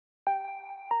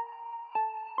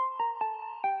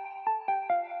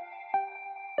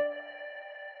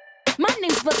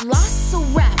name's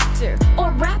Velociraptor,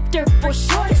 or Raptor for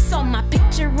short. It's on my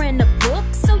picture in a book,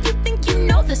 so you think you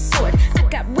know the sort. I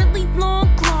got really long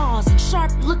claws and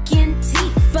sharp-looking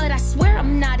teeth, but I swear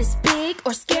I'm not as big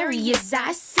or scary as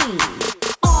I seem.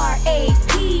 R-A-P-T-O-R,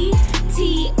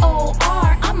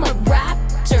 I'm a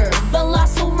raptor,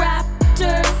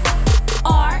 Velociraptor.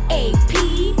 R-A-P-T-O-R,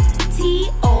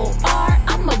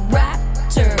 I'm a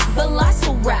raptor,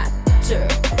 Velociraptor.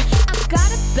 I've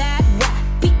got a bad rap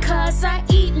because I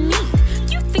eat meat.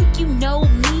 You think you know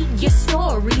me, your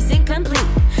story's incomplete.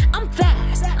 I'm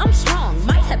fast, I'm strong,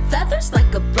 might have feathers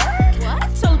like a bird. I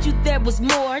told you there was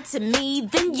more to me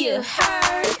than you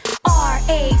heard.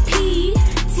 R-A-P-T-O-R,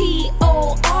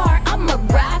 I'm a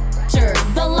raptor,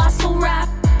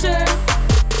 Velociraptor.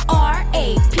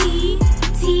 R-A-P-T-O-R,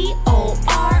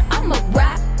 I'm a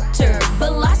raptor,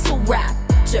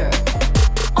 Velociraptor.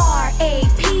 R-A-P-T-O-R,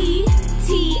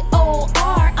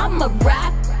 I'm a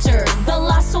raptor,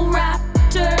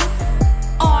 Velociraptor.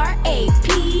 R-A-P-T-O-R,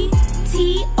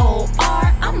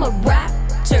 I'm a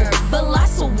raptor,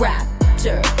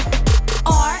 Velociraptor.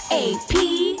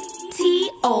 R-A-P-T-O-R,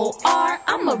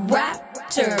 I'm a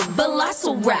raptor,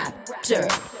 Velociraptor.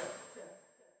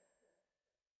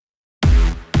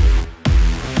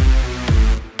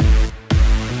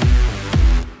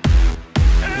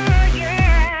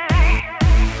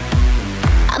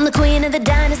 I'm the queen of the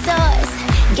dinosaurs,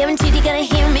 guaranteed you're gonna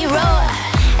hear me roar.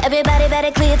 Everybody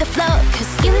better clear the floor,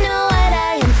 cause you know what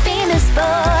I am famous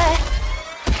for.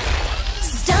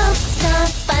 Stomp, stomp,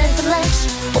 find some lunch.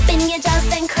 Open your jaws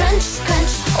and crunch,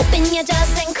 crunch. Open your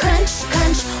jaws and crunch,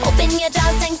 crunch. Open your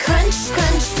jaws and crunch,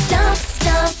 crunch. Stomp,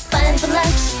 stomp, find some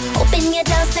lunch. Open your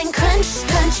jaws and crunch,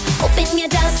 crunch. Open your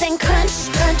jaws and crunch,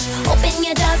 crunch. Open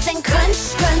your jaws and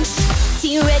crunch, crunch.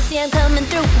 T-Rex, yeah, I'm coming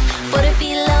through. 40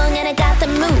 feet long and I got the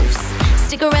moves.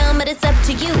 Stick around, but it's up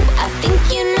to you. I think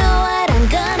you know what I'm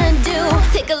gonna do.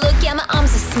 Take a look, yeah, my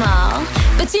arms are small,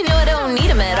 but you know I don't need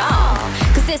them at all,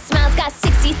 cause this smile's got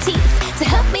 60 teeth to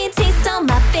help me taste all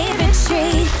my favorite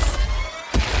treats.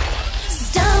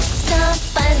 Stomp, stomp,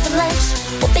 find some lunch.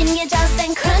 Open your jaws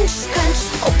and crunch, crunch.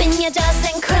 Open your jaws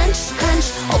and crunch,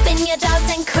 crunch. Open your jaws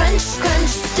and crunch,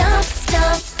 crunch. Stomp,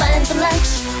 stomp, find some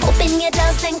lunch. Open your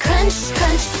jaws and crunch,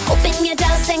 crunch. Open your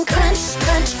jaws and crunch,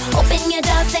 crunch. Open your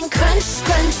jaws and crunch,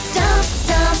 crunch. Stomp,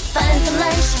 stomp, find some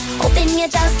lunch. Open your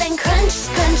jaws and crunch,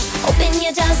 crunch. Open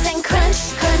your jaws and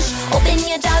crunch, crunch. Open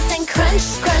your jaws and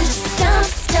crunch, crunch. Stomp,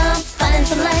 stomp, find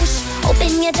some lunch.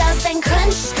 Open your jaws and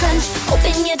crunch, crunch.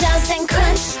 Open your jaws and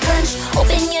crunch, crunch.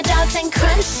 Open your jaws and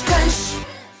crunch, crunch.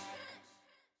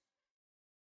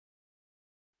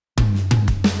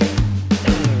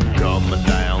 Coming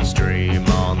downstream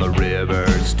on the river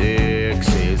Styx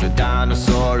is a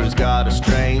dinosaur who's got a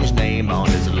strange name on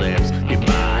his lips. He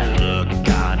might look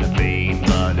kinda mean,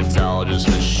 but it's all just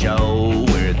for show.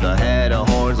 With a head of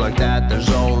horns like that, there's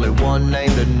only one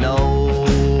name to know.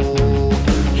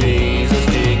 He's a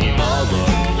sticky Moloch.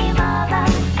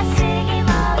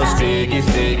 A sticky,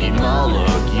 sticky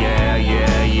Moloch, yeah,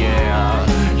 yeah, yeah.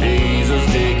 He's a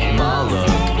sticky Moloch.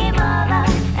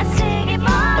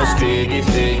 A sticky,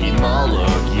 sticky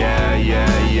Moloch, yeah,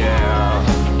 yeah, yeah.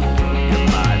 You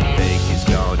might think he's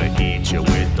gonna eat you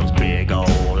with those big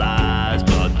old eyes,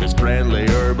 but this friendly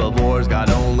herbivore's got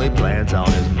only plants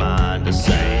on his mind. The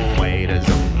same weight as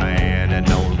a man and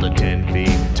only 10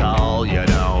 feet tall. You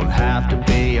don't have to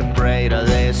be afraid of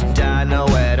this dino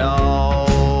at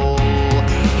all.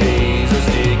 He's a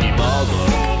sticky Moloch.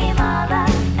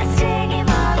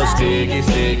 A sticky,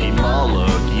 sticky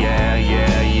Moloch, yeah,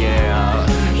 yeah, yeah.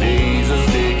 He's a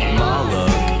sticky Moloch.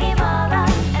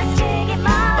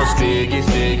 A sticky,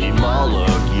 sticky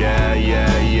Moloch, yeah,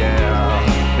 yeah, yeah.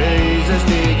 He's a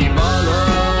sticky Moloch.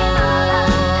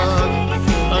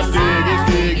 A sticky,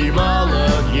 sticky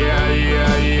Moloch, yeah,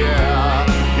 yeah, yeah.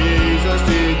 He's a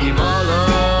sticky Moloch.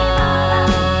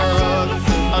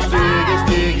 A sticky,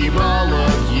 sticky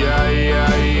Moloch, yeah,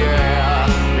 yeah, yeah.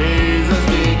 He's a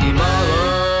sticky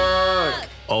Moloch.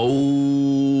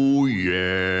 Oh,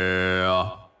 yeah.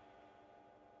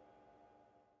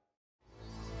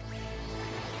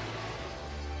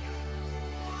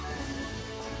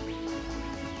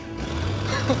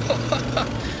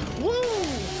 Woo!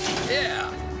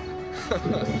 Yeah!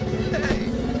 Hey!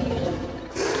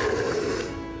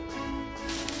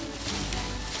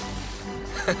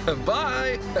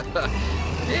 Bye!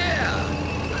 Yeah!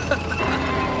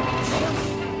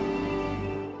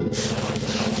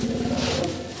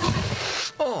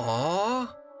 Aww!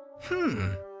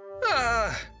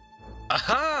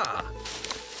 Aha!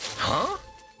 Huh?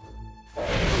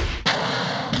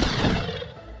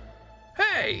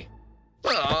 Hey!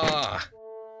 Ah!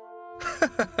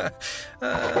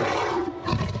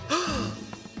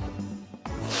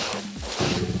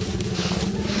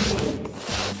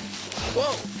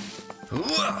 Whoa!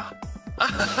 Whoa!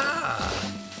 Ah-ha-ha!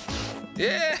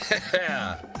 Yeah!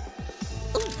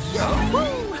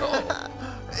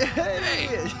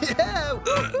 Hey! Yeah!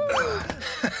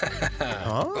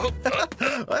 Huh?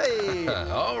 Hey!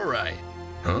 All right.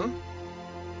 Huh?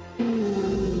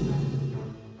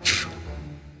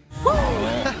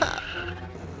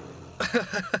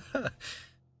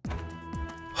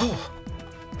 Oh.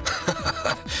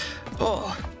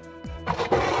 Oh.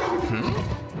 Hmm?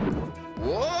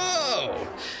 Whoa!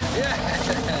 Yeah!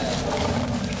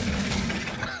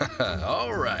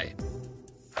 All right.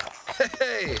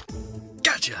 Hey!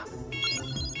 Gotcha!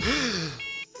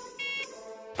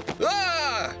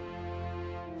 Ah!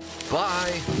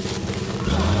 Bye!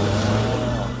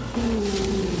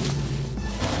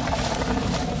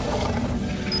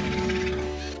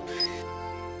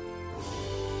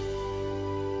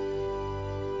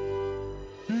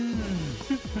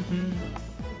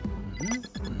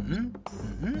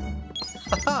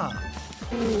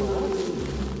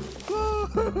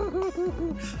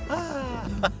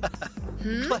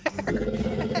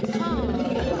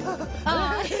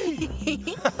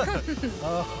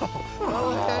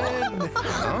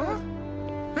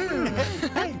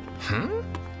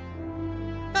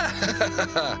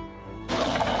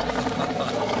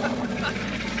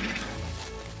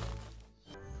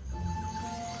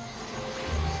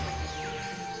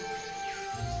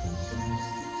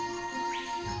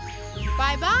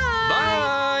 Bye-bye.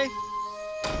 Bye!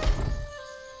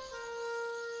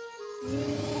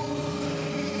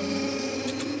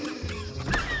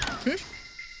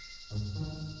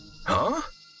 Huh?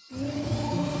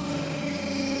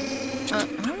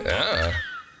 Yeah.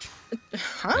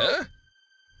 Huh?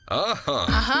 Uh-huh.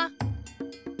 Uh-huh.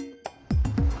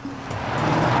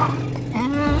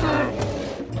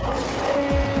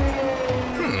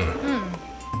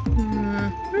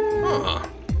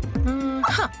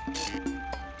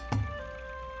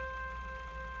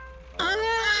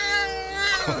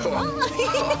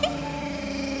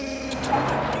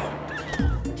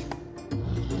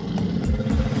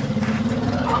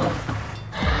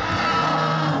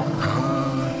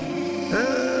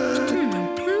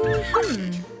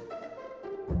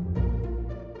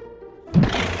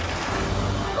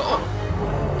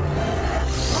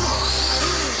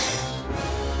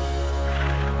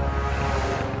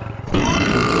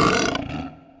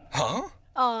 Huh?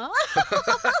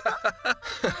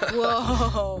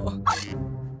 Whoa.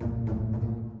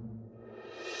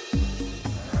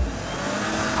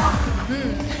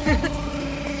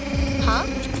 Huh?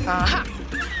 Uh-huh.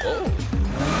 Oh.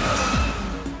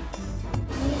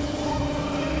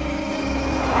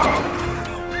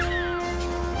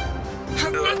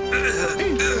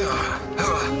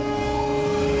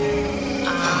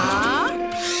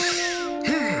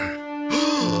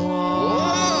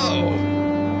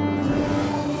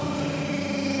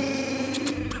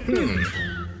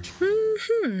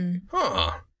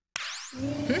 Huh.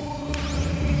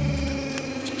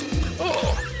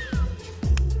 Oh.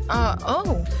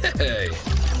 Oh. Hey.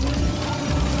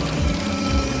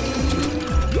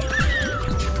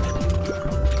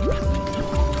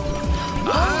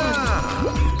 Ah.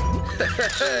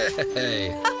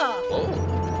 Hey. Oh.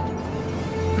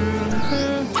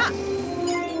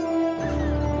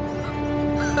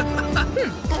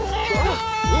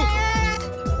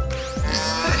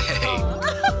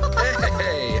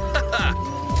 Hey.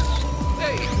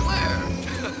 Hey, Claire.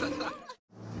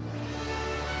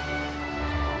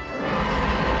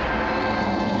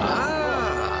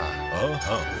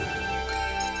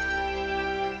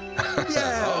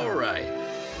 Yeah! All right.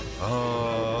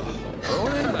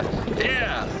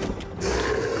 Yeah.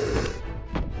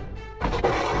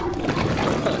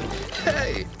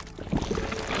 Hey.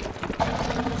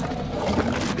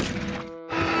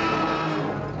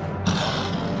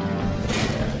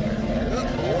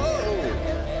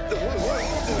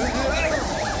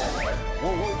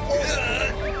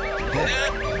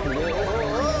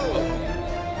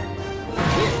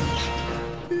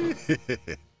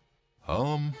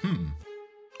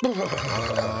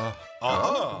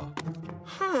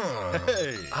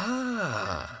 Hey!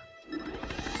 Ah.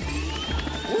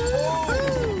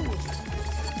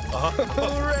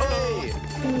 Hooray!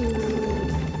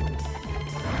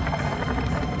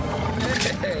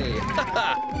 Hey.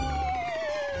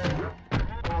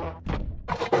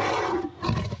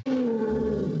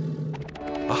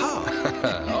 All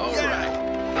right.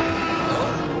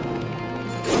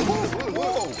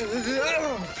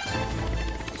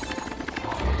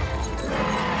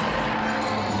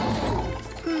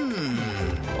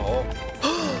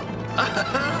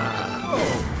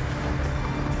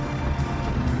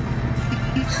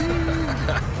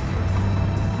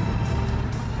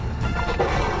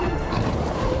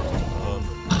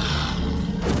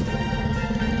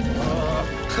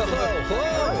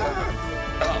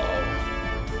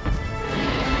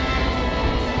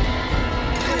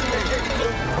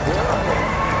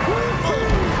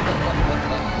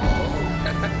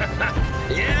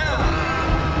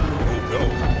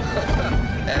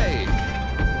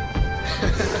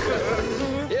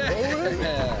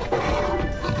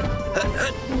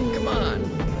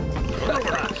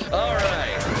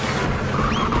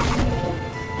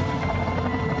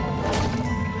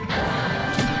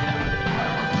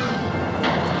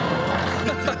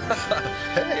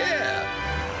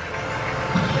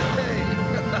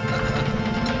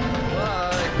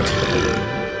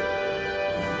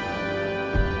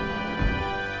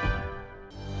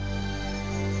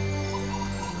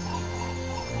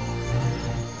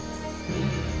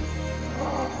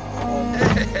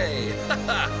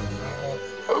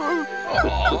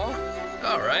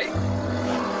 All right.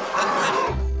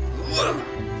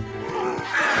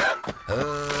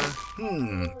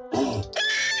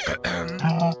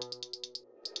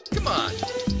 Come on.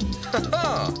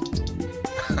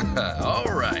 All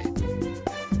right.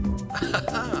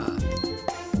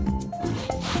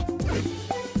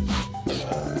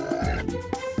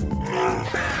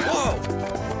 Whoa.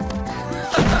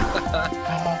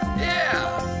 Yeah.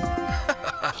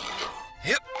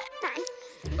 Yep.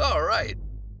 All right.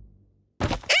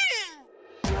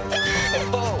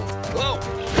 Whoa. Whoa.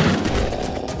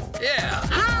 Yeah.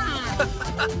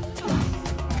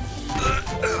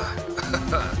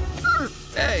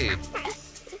 Hey.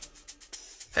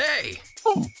 Hey.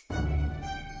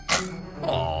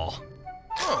 Aw.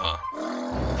 Huh.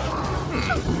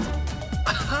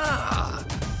 Aha.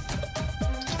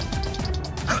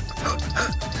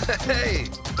 Hey.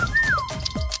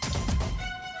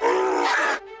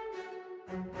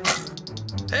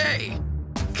 Hey.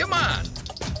 Come on.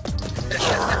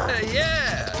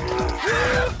 Yeah.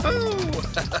 Woo-hoo.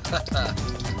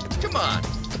 Come on.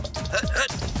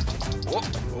 Whoa.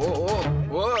 Whoa.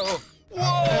 Whoa.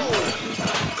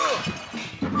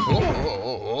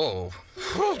 Whoa.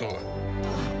 Whoa.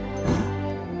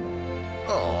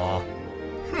 Oh.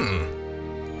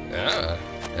 Yeah.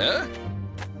 Yeah.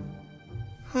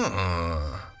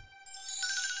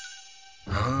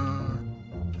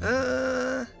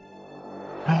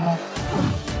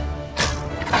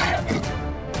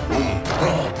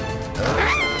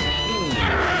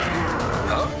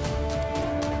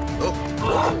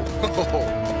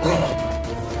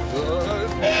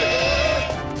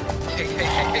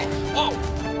 Hey. Whoa.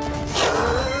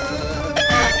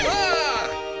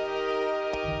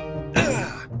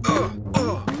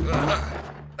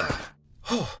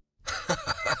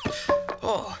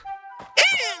 Oh.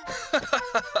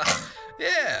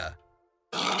 Yeah.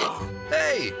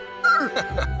 Hey.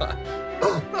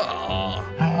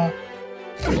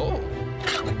 Oh.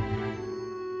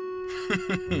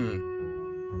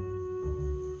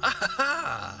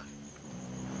 Aha.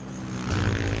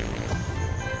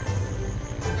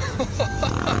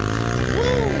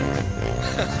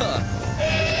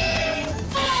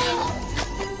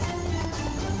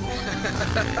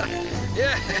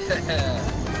 Yeah.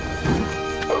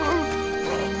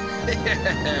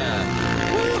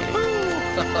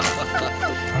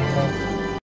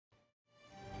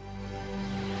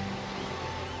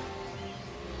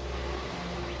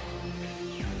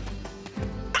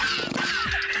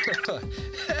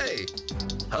 Hey.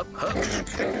 Hup.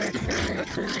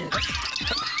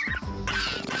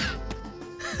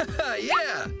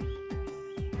 Yeah.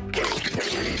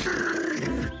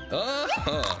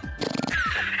 Uh-huh.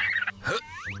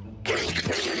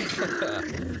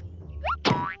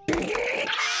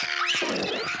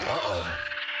 Uh-oh.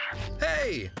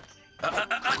 Hey.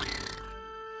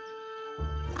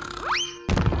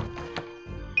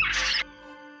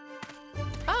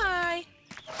 Bye.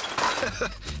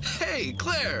 Hey,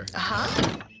 Claire. Uh-huh.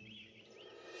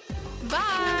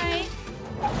 Bye.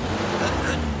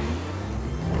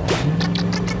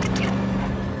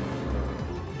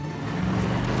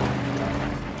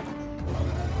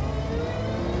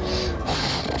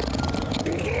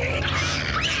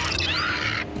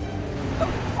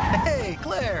 Hey,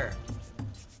 Claire.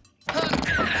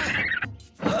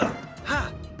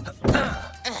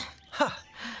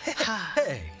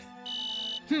 Hey.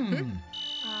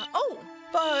 Oh.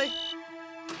 Bye.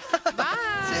 Bye.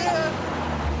 See ya.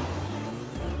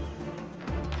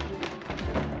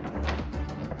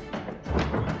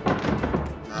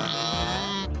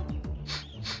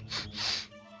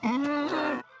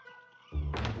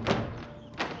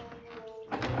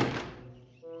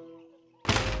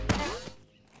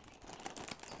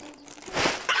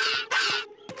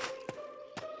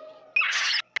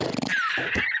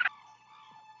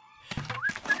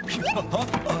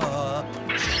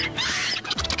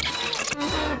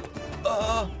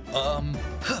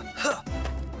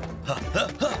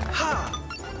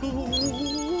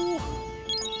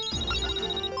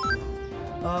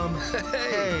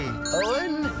 Hey,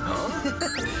 Owen?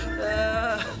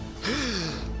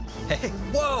 Hey,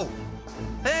 whoa!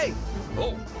 Hey!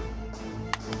 Oh.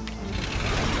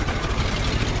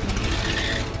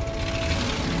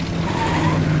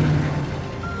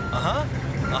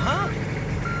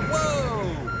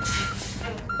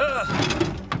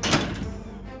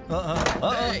 Whoa!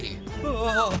 Hey.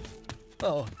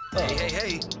 Oh.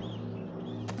 Hey.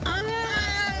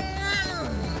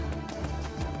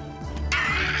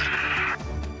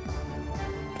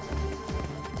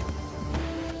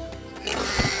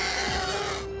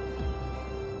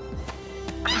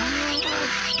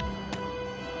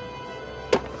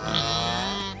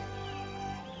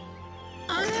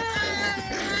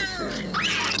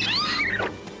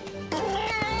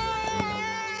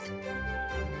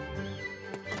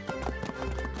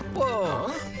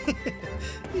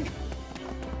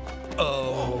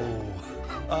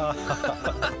 Oh.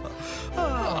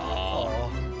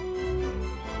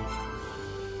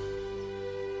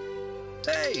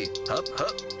 Hey, hup,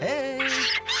 hup. Hey.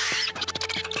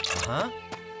 Uh-huh.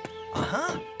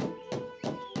 Uh-huh.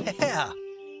 Yeah.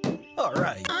 All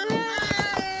right.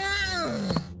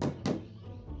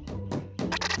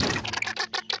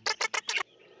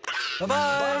 Bye-bye.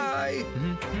 Bye.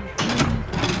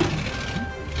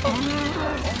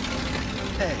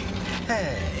 Hey,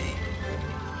 hey.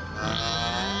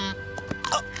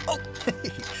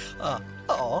 Oh, oh.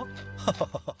 Oh.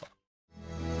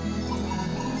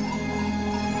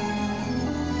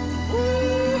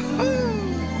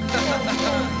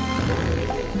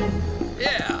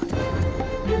 Yeah.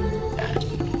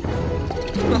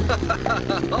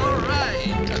 All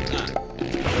right.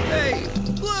 Hey,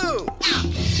 Blue.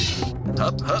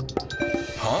 Hup, hup.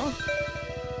 Huh?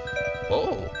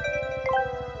 Oh.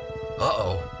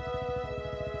 Uh-oh.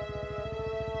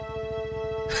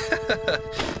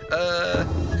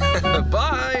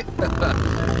 Bye.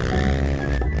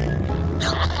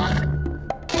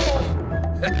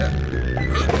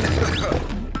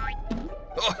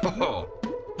 Oh.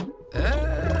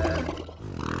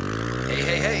 Hey,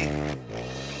 hey, hey.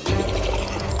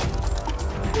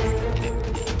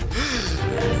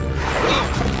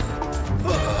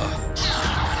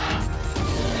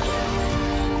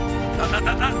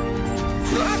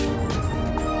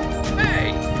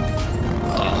 Hey.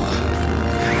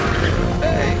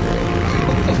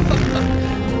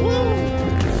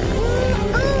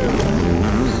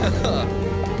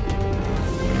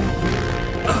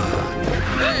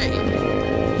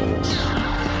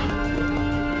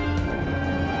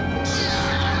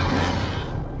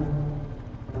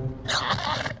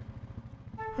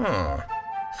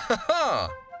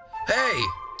 Hey!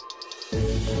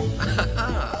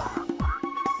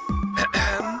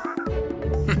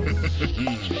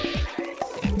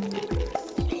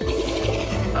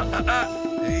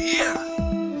 Yeah!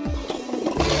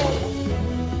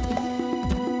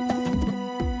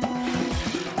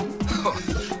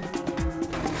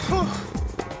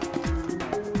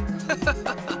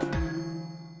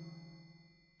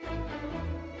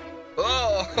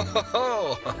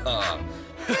 Oh!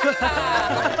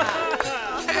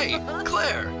 Hey,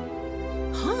 Claire!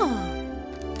 Huh.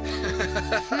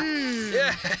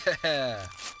 Yeah!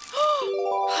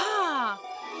 Ha.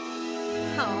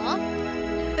 Huh?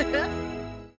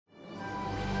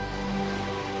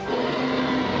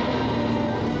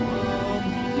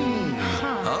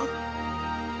 Huh?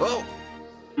 Oh!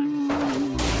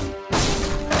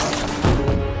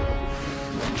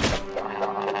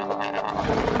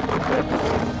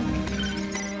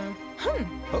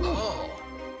 Oh!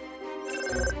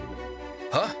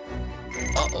 Huh?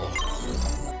 Uh-oh.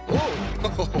 Oh!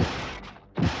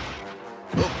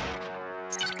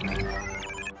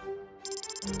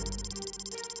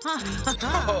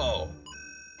 Oh!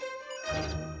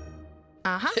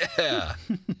 Uh-huh. Yeah!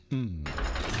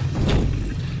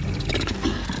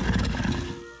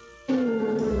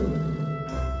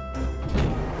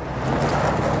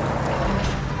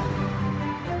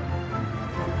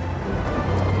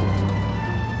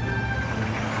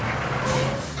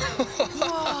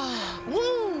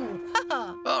 Woo!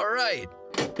 All right.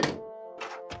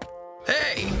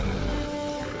 Hey!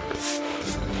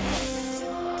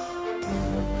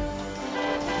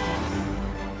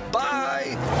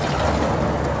 Bye!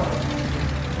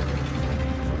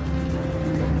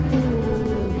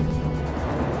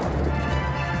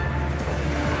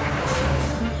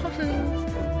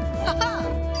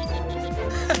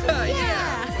 Yeah!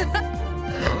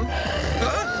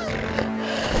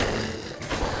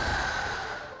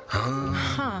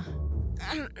 Huh?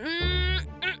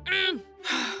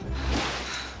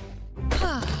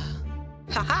 Huh.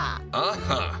 Ha-ha.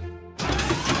 Uh-huh.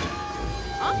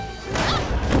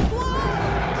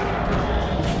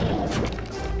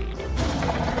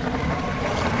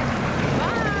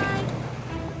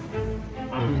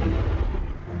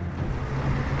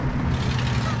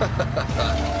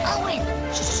 Oh, wait.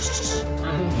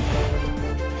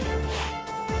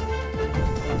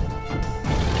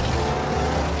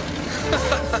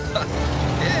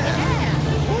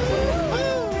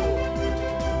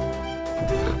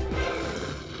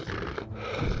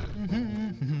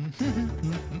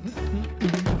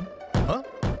 Huh?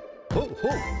 Oh,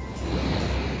 oh.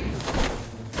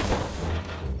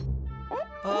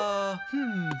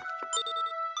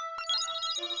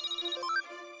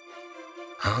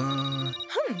 Huh?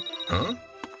 Huh?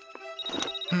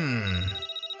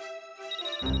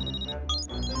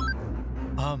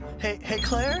 Hey,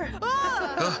 Claire?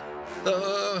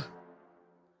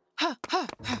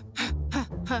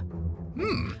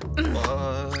 Hmm.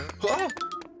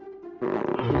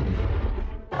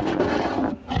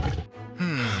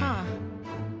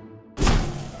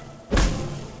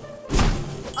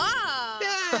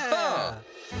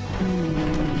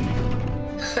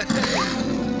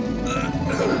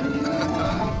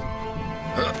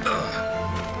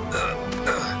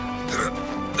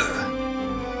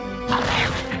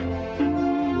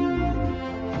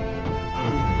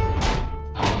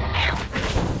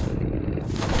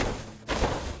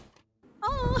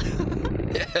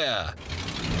 Yeah.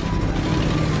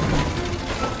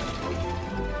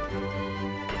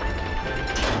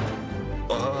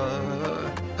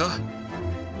 Huh?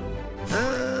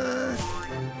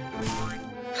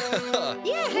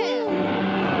 Yeah.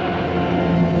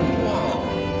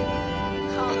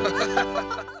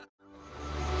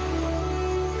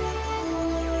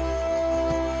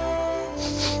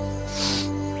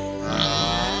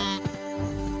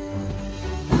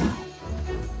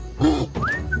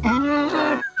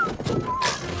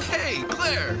 Hey,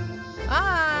 Claire.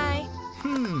 Hi.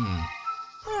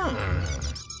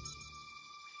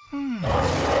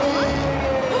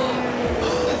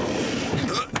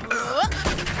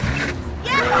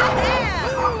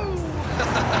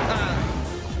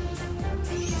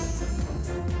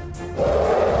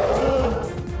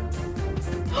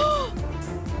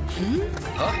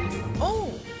 Huh?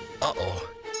 Oh. Uh-oh.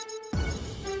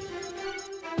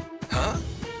 Huh?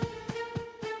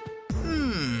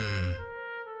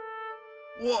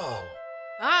 Whoa.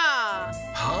 Ah.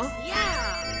 Huh?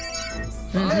 Yeah.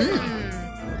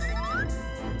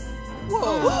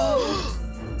 Whoa!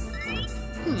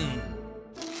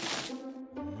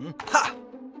 Ha!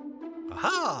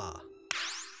 Aha!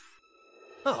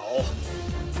 Oh.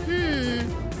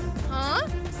 Huh?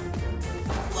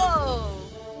 Whoa.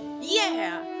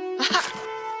 Yeah.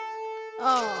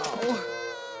 Oh.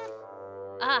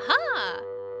 Aha!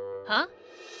 Huh?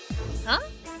 Huh?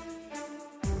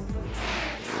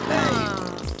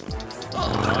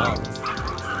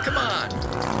 Come on.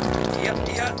 Yep.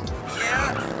 Yeah.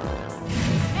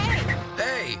 Hey.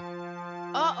 Hey.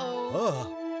 Uh-oh. Oh.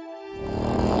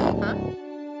 Huh?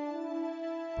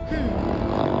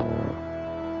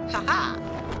 Ha-ha.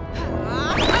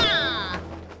 Ha-ha.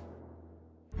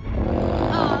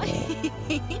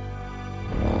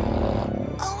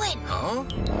 Owen. Huh?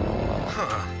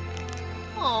 Huh.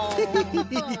 Oh.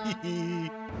 Yeah.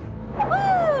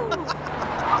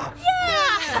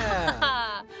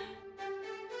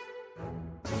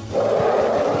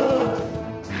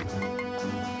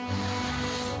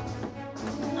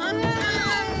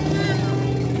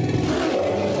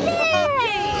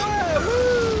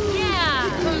 Yeah.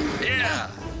 Yeah.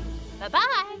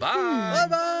 Bye-bye. Bye.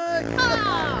 Bye-bye.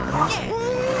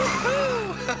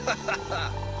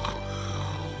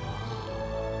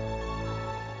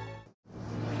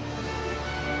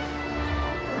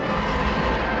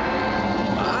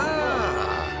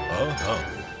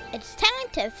 It's time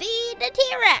to feed the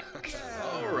T-Rex.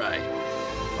 All right.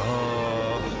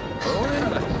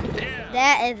 Yeah.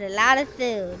 That is a lot of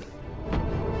food.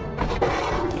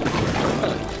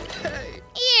 Hey.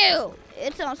 Ew!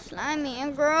 It's all slimy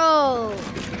and gross.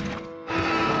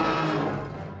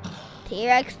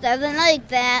 T-Rex doesn't like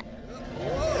that.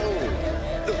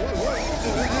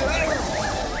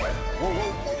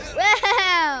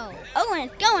 Wow!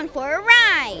 Owen's going for a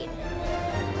ride.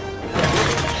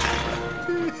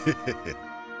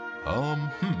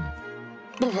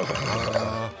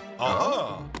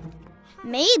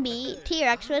 Maybe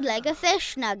T-Rex would like a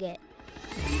fish nugget.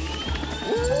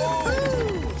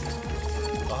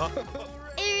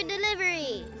 Air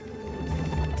delivery.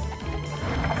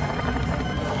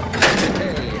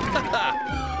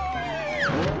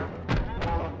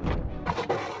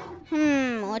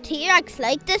 Will T-Rex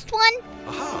like this one?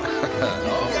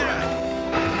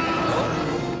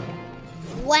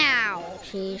 Wow,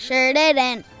 she sure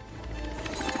didn't.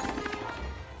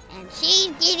 And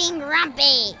she's getting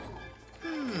grumpy.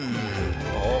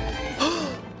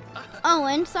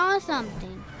 Owen saw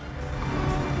something.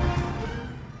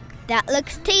 That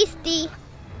looks tasty.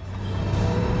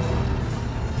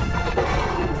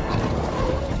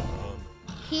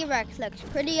 T-Rex looks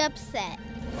pretty upset.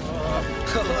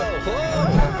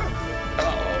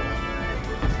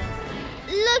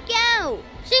 Look out!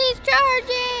 She's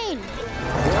charging!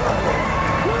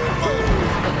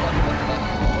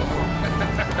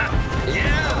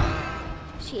 Yeah.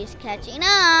 She's catching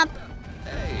up.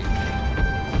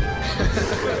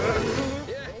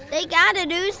 They gotta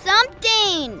do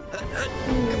something.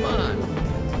 Come on.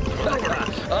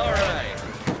 All right.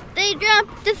 They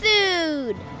dropped the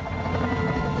food.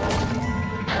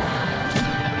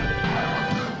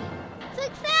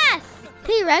 Success!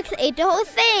 T-Rex ate the whole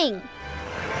thing.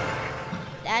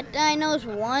 That dino's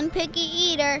one picky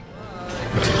eater.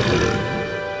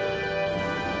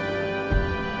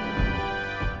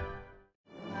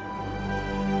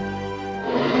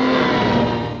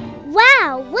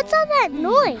 Wow, what's all that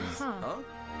noise?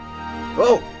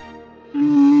 Oh.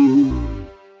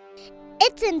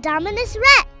 It's Indominus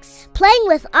Rex, playing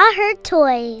with all her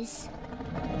toys.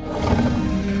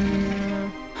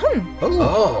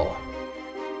 Oh.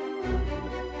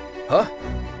 Huh?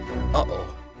 Uh-oh.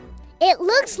 It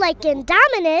looks like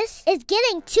Indominus is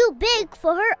getting too big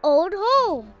for her old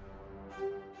home.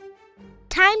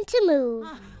 Time to move.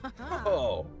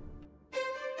 Oh.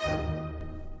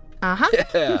 Uh-huh.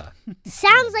 Yeah.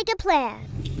 Sounds like a plan.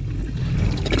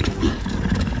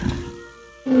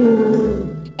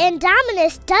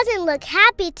 Indominus doesn't look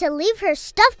happy to leave her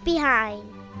stuff behind.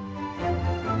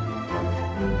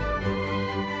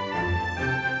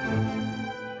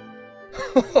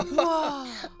 Whoa.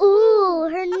 Ooh,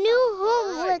 her new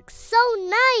home looks so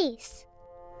nice.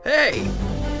 Hey.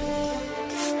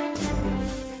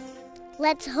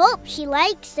 Let's hope she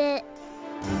likes it.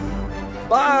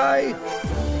 Bye.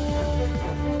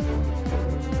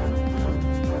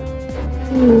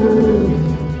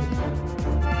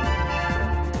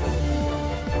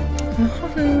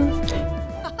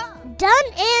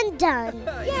 Done and done.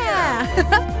 Yeah.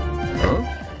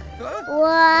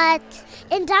 What?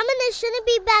 Indominus shouldn't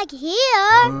be back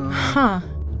here. Huh.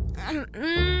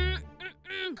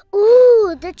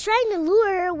 Ooh, they're trying to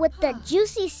lure her with the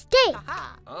juicy steak.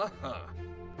 Uh-huh.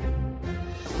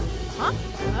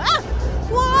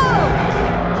 Whoa!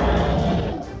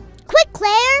 Quick,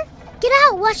 Claire! Get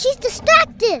out while she's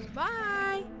distracted.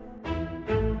 Bye.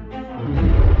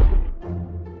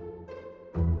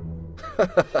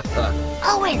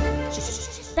 Owen!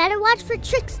 Better watch for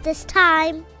tricks this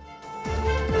time.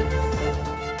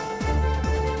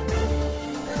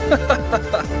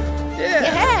 Yeah.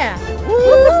 Yeah.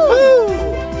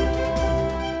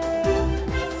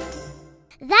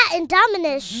 That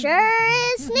Indominus sure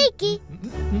is sneaky.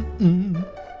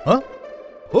 Huh?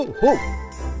 Oh, oh.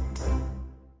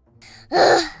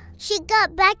 Ugh, she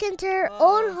got back into her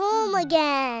old home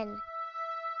again.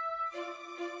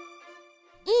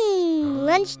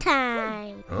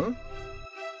 Lunchtime. Huh?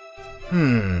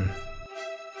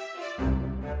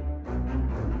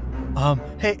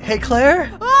 Hey, Claire?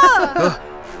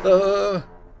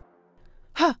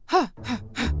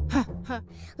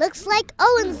 Looks like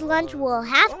Owen's lunch will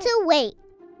have to wait.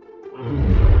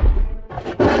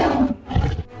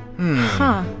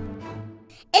 Huh.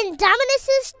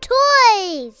 Indominus's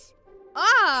toys.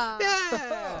 Ah.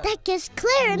 That gives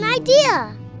Claire an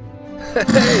idea.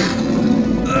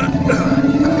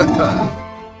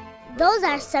 Those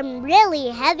are some really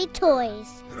heavy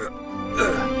toys.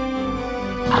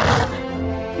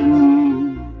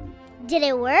 Did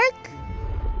it work?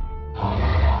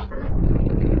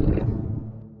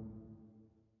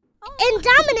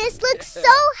 Indominus looks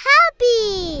so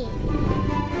happy.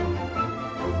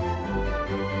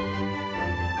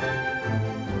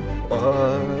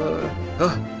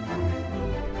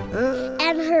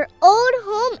 And her old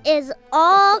home is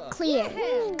all clear.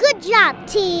 Good job,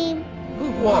 team.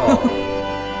 Whoa.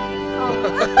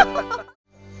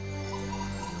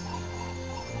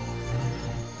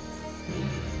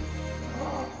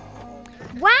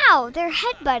 Wow, they're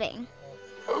headbutting.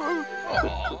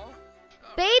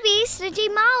 Baby Stitchy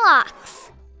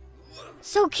Molochs.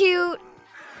 So cute.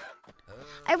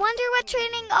 I wonder what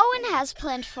training Owen has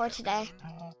planned for today.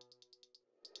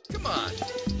 Come on.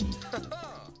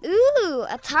 Ooh,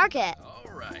 a target.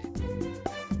 All right.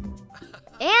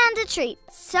 And a treat.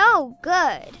 So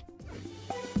good.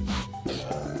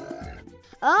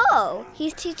 Oh,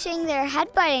 he's teaching their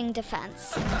headbutting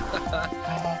defense.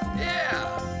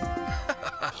 Yeah.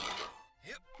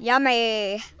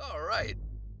 Yummy. All right.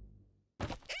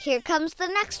 Here comes the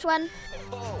next one.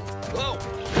 Whoa.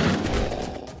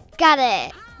 Got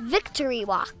it. Victory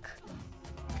walk.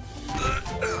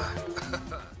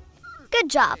 Good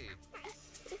job.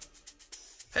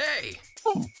 Hey.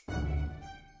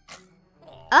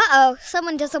 Uh-oh,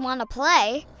 someone doesn't want to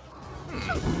play.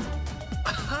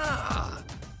 Aha.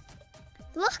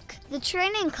 Look, the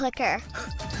training clicker.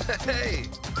 Hey.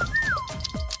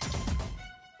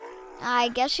 I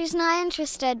guess she's not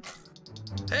interested.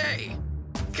 Hey.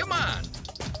 Come on.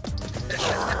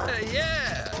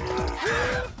 Yeah.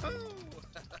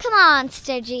 Come on,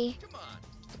 Stidgy. Come on.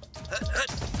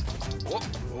 Whoa,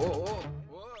 whoa,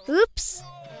 whoa. Oops.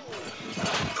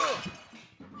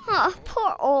 Oh,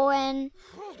 poor Owen.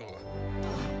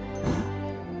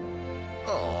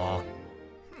 Aw.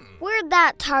 Where'd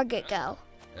that target go?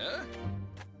 Huh?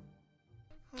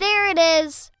 There it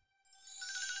is.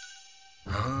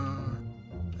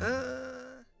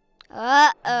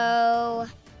 Uh-oh.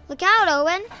 Look out,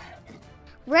 Owen.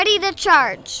 Ready to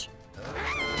charge.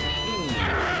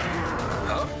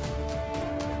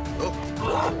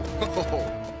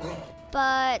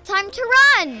 But time to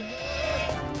run.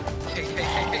 Hey, hey,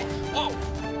 hey, hey. Whoa.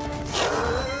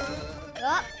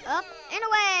 Up, and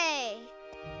away.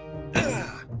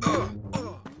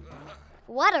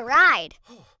 What a ride.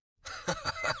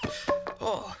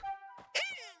 Oh.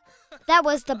 That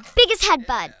was the biggest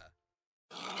headbutt.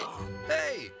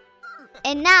 Hey!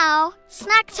 And now,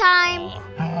 snack time.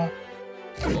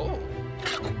 Oh!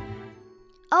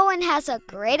 Owen has a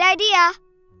great idea.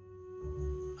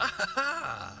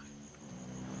 Ah-ha-ha!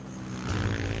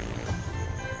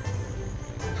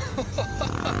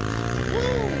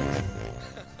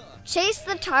 Chase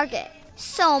the target.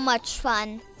 So much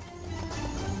fun.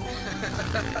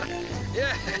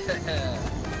 Yeah! Yeah!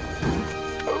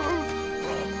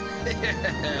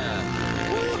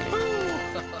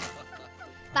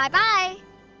 Bye-bye.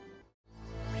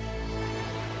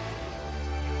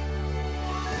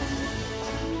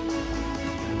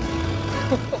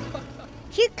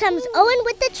 Here comes Owen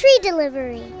with the tree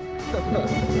delivery.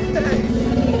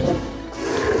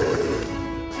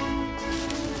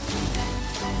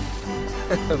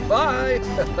 Bye.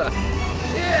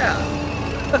 Yeah.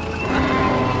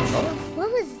 What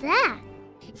was that?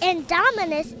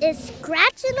 Indominus is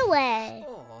scratching away.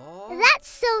 That's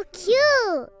so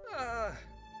cute.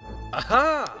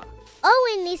 Aha.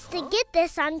 Owen needs to get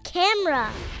this on camera.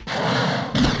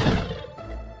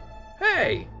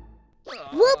 Hey.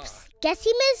 Whoops, guess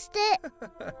he missed it.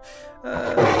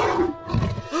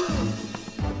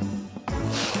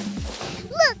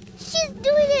 Look, she's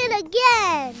doing it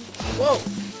again. Whoa.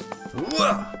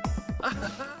 Whoa.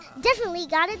 Definitely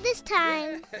got it this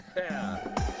time.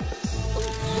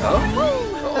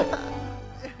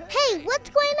 Hey, what's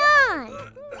going on?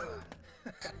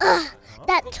 Ugh,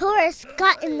 that tourist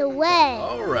got in the way.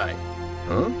 All right.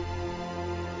 Huh?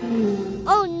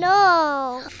 Oh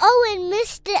no, Owen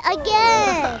missed it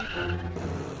again.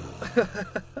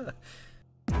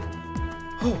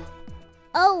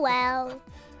 Oh well.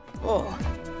 Oh.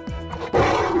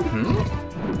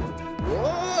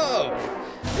 Whoa.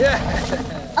 Yeah.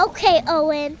 Okay,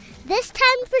 Owen, this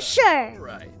time for sure. All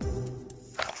right.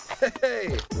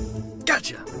 Hey.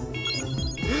 Gotcha.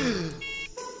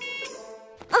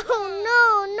 Oh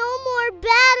no, no more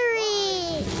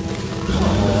battery.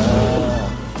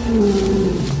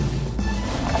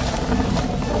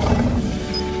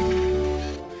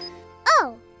 Oh,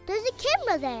 there's a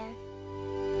camera there.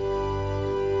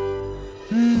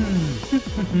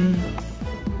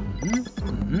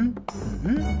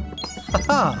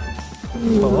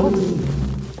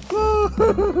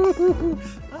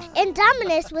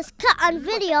 Indominus was cut on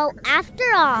video after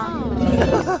all.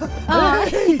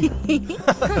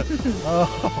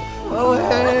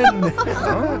 Owen.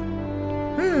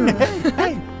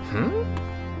 Hey.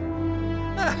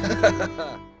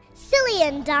 Silly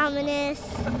Indominus.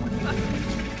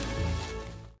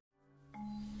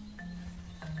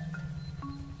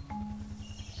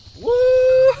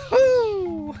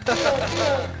 Woo-hoo.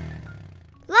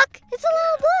 Look, it's a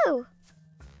little blue.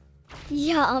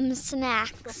 Yum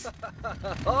snacks.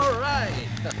 All right.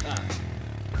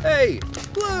 Hey,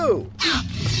 Blue.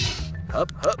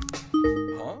 Hup, hup.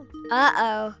 Huh?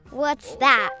 Uh-oh, what's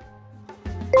that?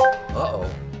 Uh-oh.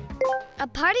 A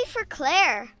party for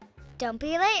Claire. Don't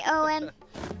be late, Owen.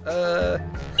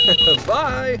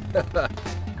 Bye.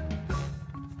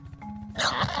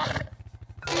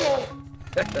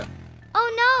 Oh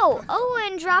no,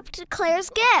 Owen dropped Claire's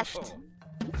gift.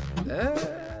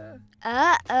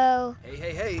 Uh-oh.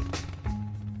 Hey.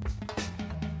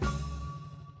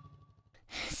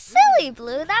 Silly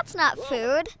Blue, that's not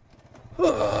food.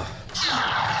 Huh?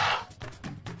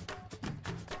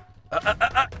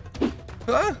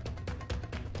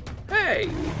 Hey.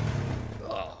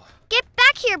 Get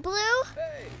back here, Blue.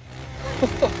 Hey.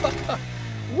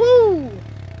 Woo!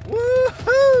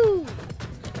 Woo-hoo!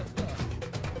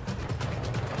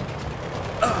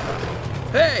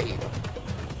 Hey!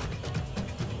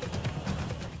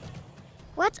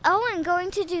 What's Owen going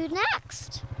to do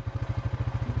next?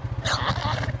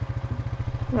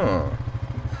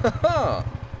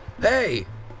 Hey!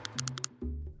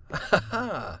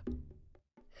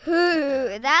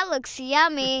 Ooh, that looks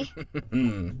yummy.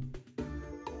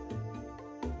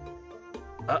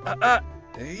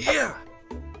 Yeah!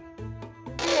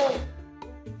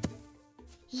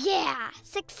 Yeah,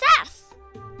 success.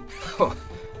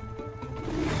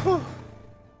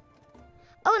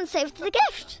 Owen saved the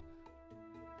gift.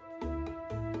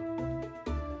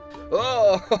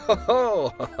 Oh!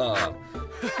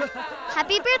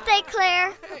 Happy birthday,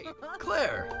 Claire. Hey,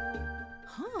 Claire!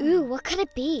 Ooh, what could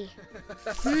it be?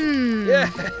 Yeah!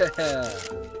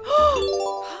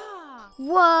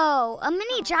 Whoa, a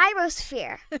mini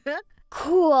gyrosphere.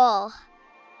 Cool.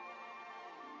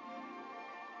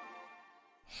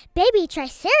 Baby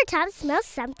Triceratops smells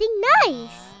something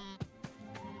nice.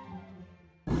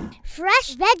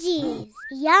 Fresh veggies.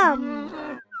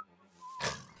 Yum.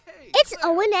 It's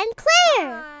Owen and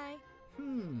Claire.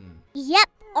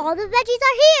 All the veggies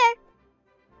are here.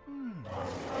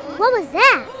 What was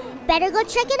that? Better go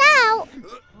check it out.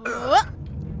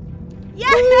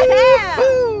 Yeah!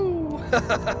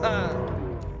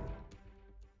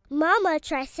 Mama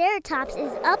Triceratops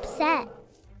is upset.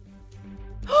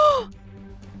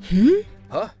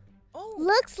 Huh?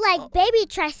 Looks like baby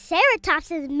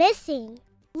Triceratops is missing.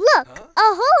 Look, a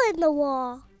hole in the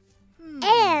wall.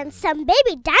 And some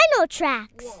baby dino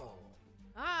tracks.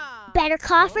 Better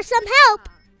call for some help.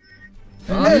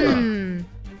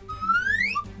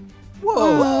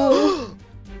 Whoa!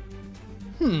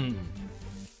 There's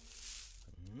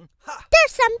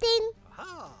something.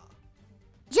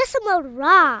 Just some old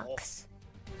rocks.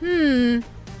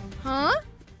 Huh?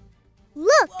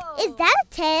 Look, is that a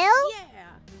tail?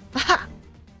 Yeah.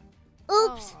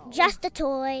 Oops, just a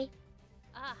toy.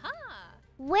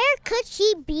 Where could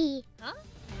she be?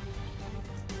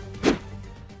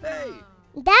 Hey,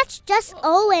 That's just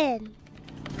Owen.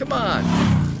 come on.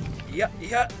 Yeah.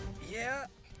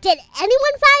 Did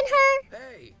anyone find her?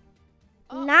 Hey.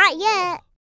 Not yet.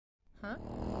 Huh?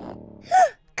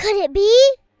 Could it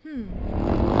be?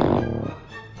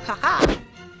 Ha-ha!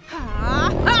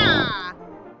 Ha-ha!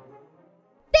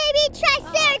 Baby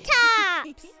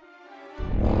Triceratops!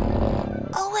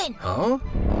 Owen! Huh?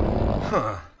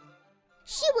 Huh.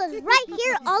 She was right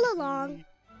here all along.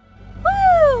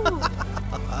 Woo!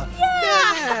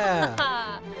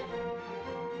 Yeah!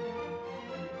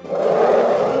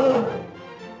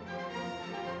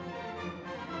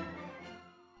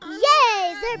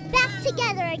 Yay! They're back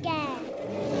together again.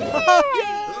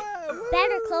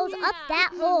 Better close up that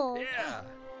hole. Yeah.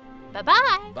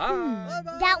 Bye-bye. Bye.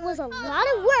 That was a lot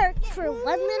of work for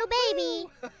one little baby.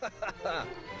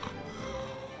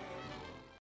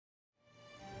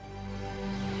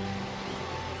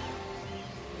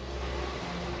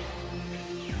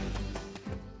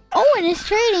 Owen is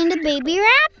trading the baby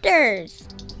raptors.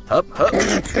 Hup.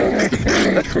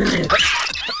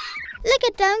 Look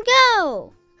at them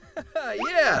go.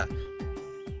 Yeah.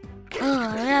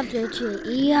 Oh, raptor treat.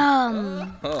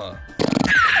 Yum. Huh.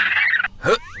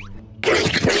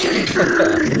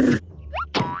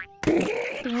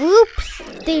 Whoops,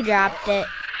 they dropped it.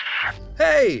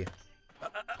 Hey.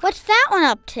 What's that one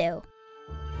up to?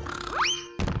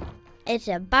 It's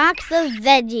a box of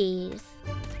veggies.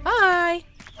 Bye.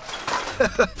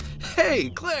 Hey,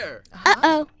 Claire.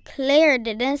 Uh-oh, Claire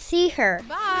didn't see her.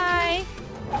 Bye.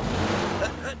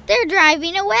 They're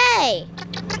driving away.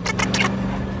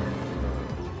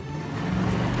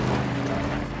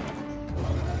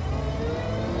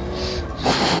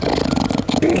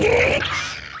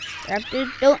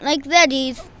 Raptors don't like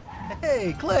veggies.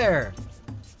 Hey, Claire!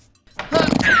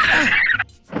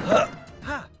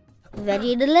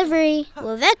 Veggie delivery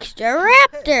with extra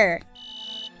raptor.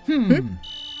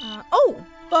 Oh.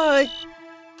 Bye!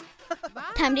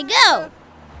 Time to go.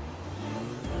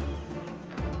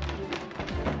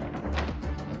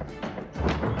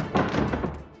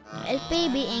 It's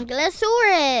baby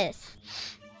Ankylosaurus.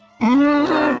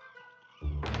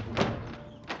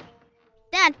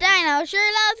 That dino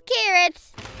sure loves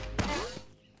carrots.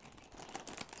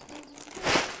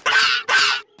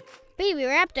 Baby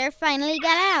raptor finally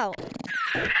got out.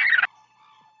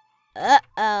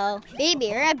 Uh-oh. Baby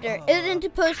raptor isn't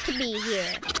supposed to be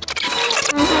here.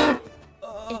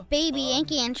 Is baby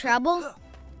Yankee in trouble?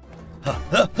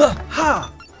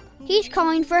 He's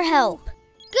calling for help.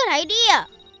 Good idea.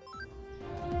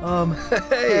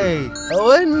 Hey,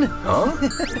 Owen? Huh?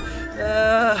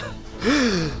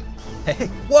 Hey,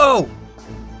 whoa!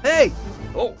 Hey!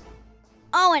 Oh.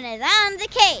 Owen is on the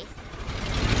case.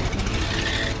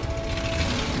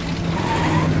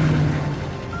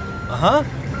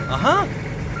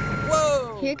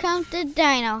 Whoa. Here comes the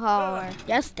dino hauler,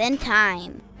 just in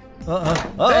time.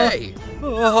 Hey.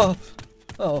 Oh.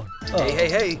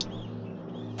 Hey.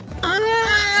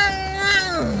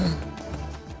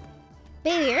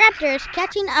 Baby raptor is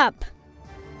catching up.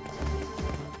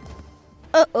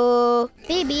 Uh-oh,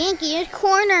 baby Yankee is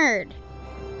cornered.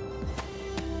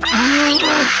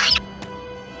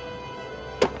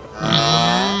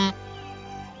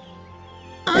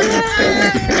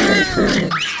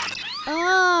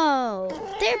 Oh,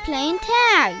 they're playing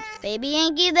tag. Baby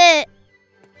Yankee the...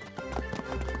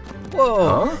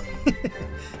 Whoa! Huh?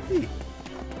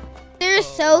 They're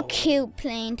so cute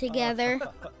playing together.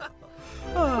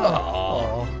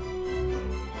 Oh.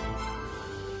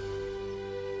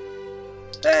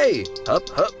 Hey. Hup.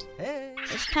 Hey!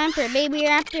 It's time for baby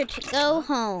raptor to go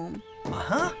home.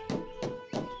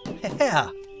 Yeah!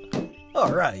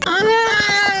 Alright.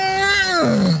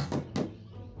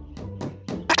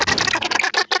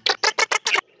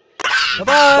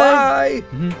 Bye-bye! Bye.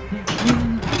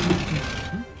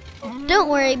 Don't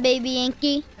worry, baby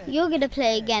Inky. You'll get to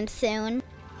play again soon.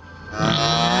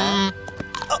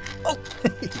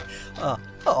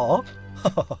 Oh.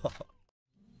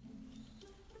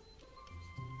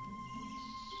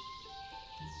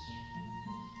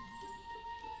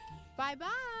 Bye-bye.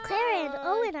 Clara and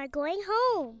Owen are going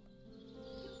home.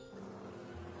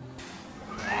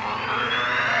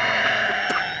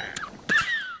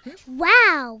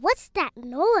 Wow, what's that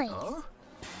noise?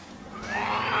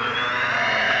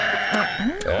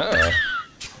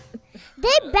 They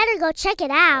better go check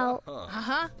it out.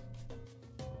 Uh-huh.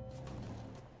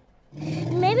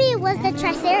 Maybe it was the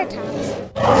Triceratops.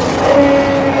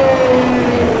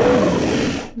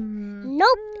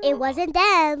 Nope, it wasn't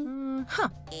them. Huh.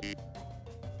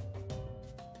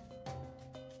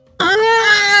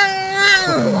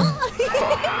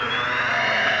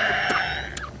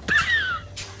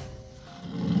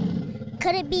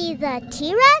 Could it be the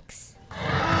T-Rex?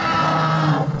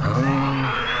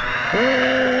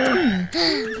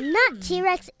 Not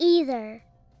T-Rex either.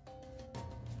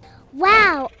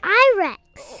 Wow, I-Rex.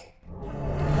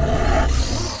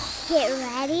 Get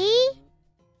ready.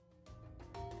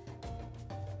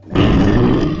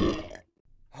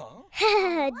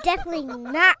 Definitely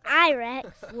not I-Rex.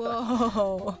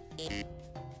 Whoa.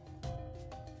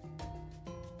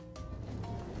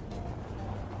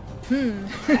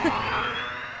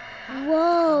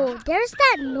 Whoa, there's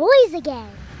that noise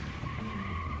again.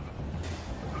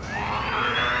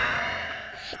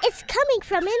 It's coming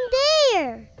from in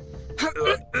there.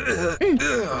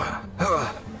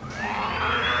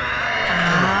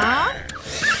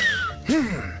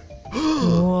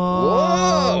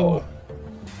 Whoa!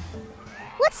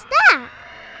 What's that?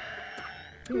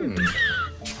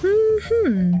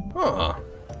 Huh.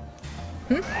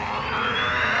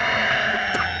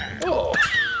 Oh.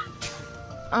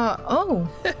 Oh.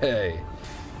 Hey.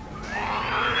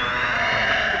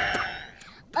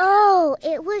 Oh,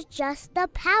 it was just the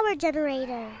power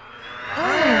generator.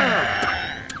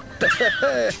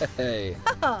 Hey.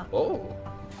 Oh.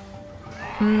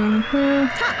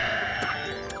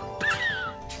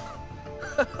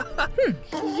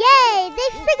 Yay, they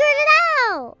figured it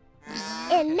out.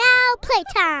 And now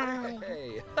playtime.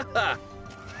 Hey.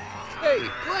 Hey,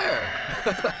 Claire.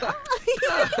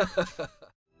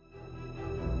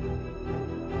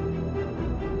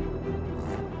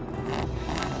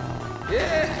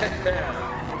 Yeah.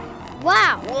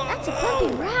 Wow, Whoa. that's a bumpy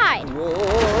ride.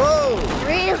 Whoa.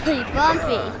 Really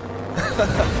bumpy.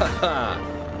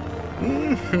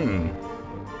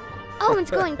 Oh,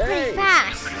 it's going pretty Hey.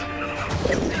 fast.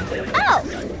 Oh,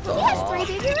 yes, 3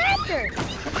 baby raptors.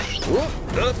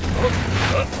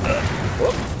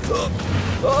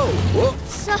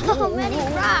 So many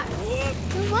rocks.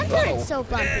 No wonder it's so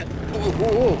bumpy.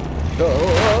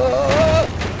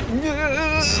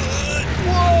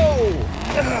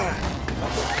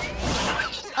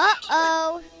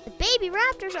 Uh-oh, the baby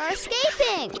raptors are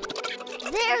escaping.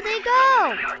 There they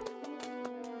go.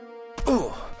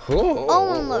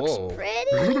 Owen looks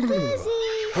pretty dizzy.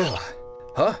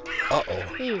 Huh? Uh-oh.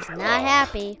 He's not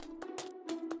happy.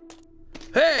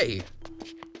 Hey!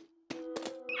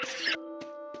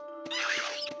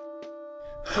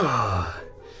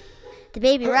 The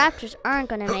baby raptors aren't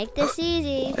going to make this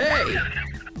easy. Hey!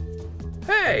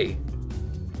 Hey!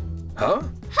 Huh?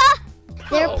 Ha!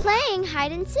 They're Oh. playing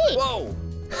hide and seek. Whoa!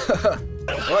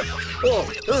 What? Whoa!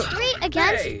 3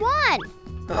 against Hey. 1.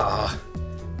 Ah.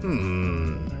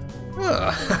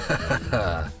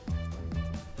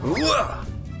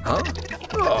 Huh?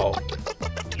 Oh.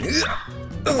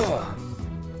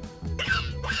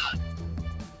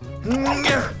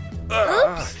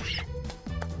 Oops.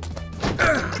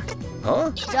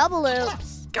 Huh? Double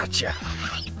oops. Gotcha.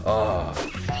 Oh.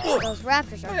 Those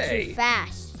raptors are Hey. too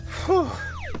fast.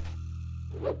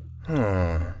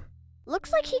 Hmm.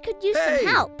 Looks like he could use Hey. some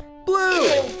help. Blue.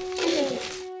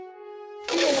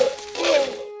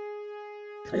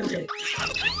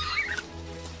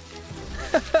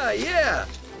 Yeah.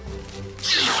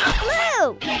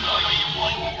 Blue!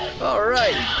 All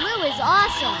right. Blue is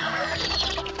awesome.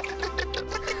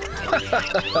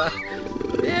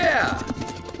 Yeah.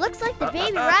 Looks like the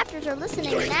baby raptors are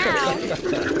listening now.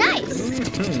 Nice!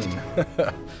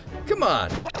 Come on.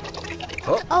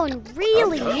 Owen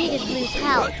really needed Blue's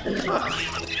help.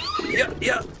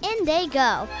 Yeah. In they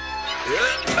go.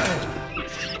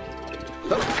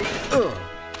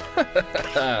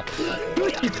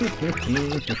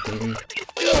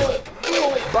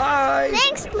 Bye.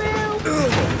 Thanks, Blue!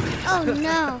 Oh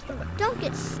no, don't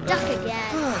get stuck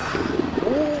again.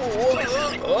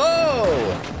 Oh.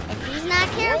 If he's not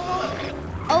careful,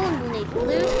 Owen will need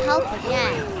Blue's help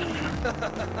again.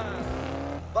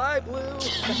 Bye, Blue.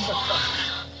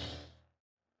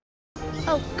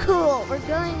 Oh, cool. We're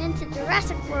going into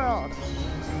Jurassic World.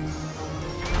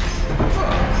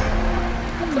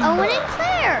 It's Owen and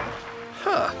Claire.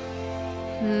 Huh.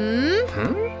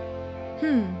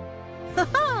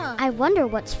 I wonder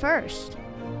what's first.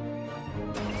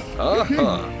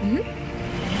 Uh-huh.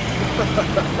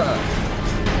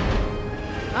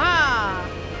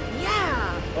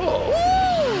 Yeah.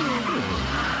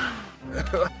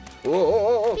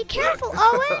 Whoa. Be careful,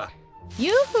 Owen.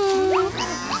 Yoo-hoo.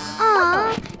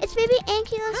 Aw, it's baby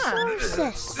Ankylosaurus.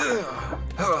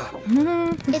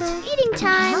 It's feeding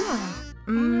time.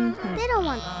 They don't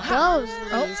want those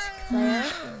leaves, Claire.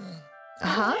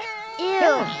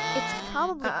 Ew, it's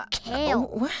probably kale.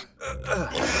 What?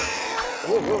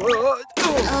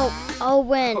 Oh,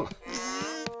 Owen.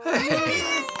 Hey,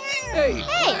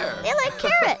 Hey, they like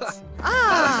carrots.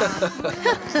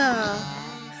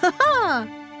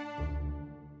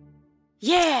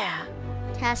 Yeah.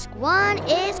 Task 1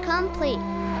 is complete.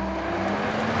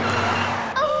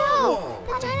 Oh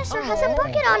no, the dinosaur has a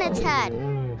bucket on its head.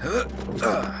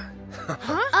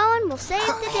 Owen will save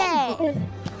the day.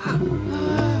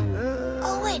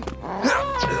 Owen.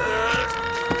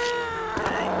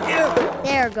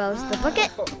 There goes the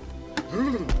bucket.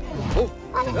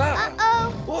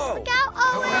 Uh-oh. Look out,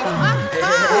 Owen.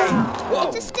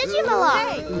 It's a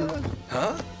Stygimoloch.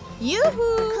 Huh?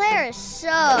 Yoo-hoo. Claire is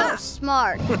so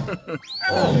smart.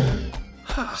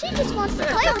 She just wants to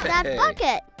play with that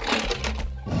bucket.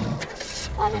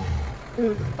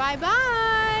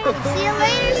 Bye-bye. See you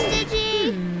later,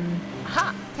 Styggy.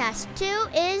 Task 2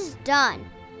 is done.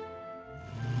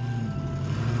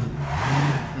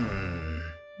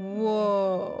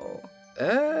 Whoa.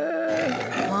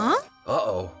 Huh?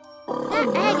 Uh-oh. That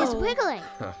egg is wiggling.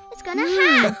 It's gonna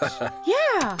hatch.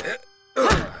 Yeah.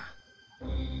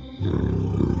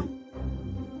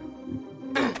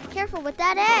 Careful with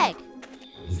that egg.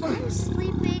 Is that a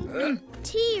sleeping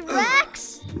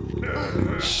T-Rex?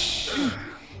 Shh.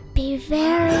 Be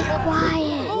very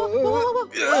quiet. Uh-oh.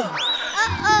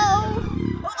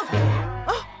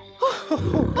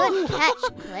 Good catch,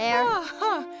 Claire.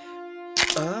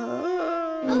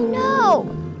 Oh no!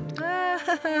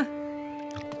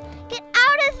 Get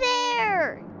out of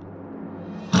there!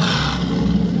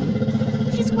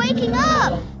 She's waking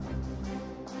up!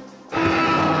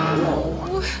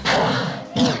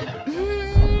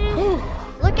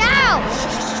 Look out!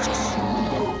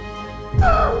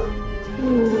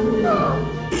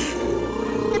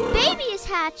 The baby is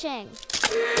hatching!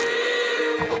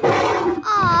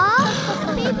 Aw,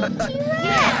 the baby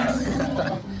T-Rex!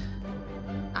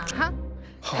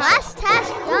 Last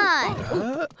task done.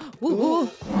 Bye. Woo!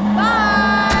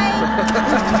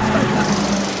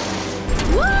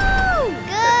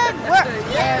 Good work,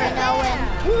 Claire and Owen.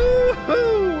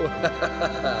 Woo-hoo!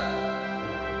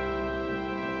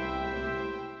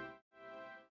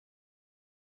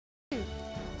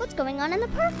 What's going on in the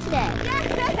park today?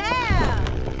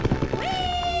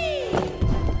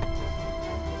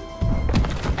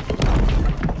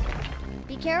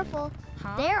 Be careful.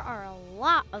 There are a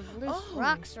lot of loose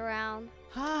rocks around.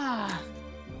 Huh?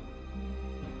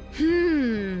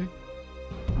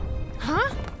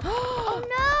 Oh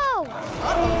no!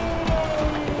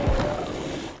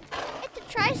 It's a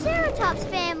Triceratops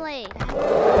family.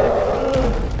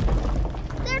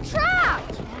 They're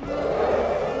trapped.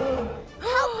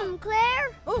 Help them,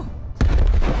 Claire.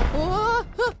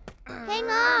 Hang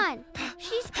on.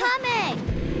 She's coming.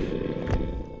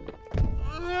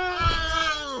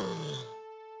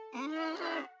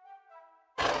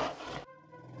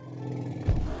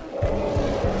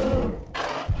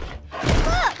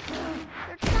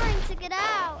 Get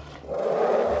out!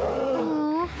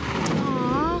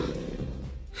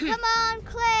 Come on,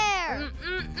 Claire!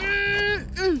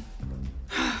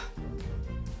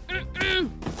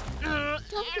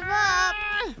 Don't give up!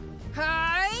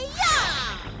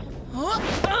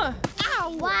 Ow!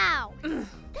 Wow!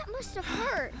 That must have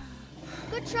hurt.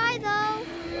 Good try, though.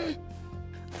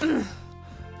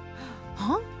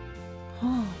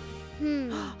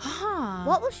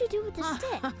 What will she do with the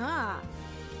stick?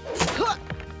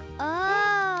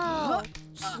 Oh,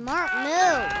 smart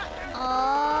move.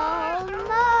 Almost.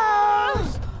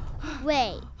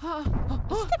 Wait,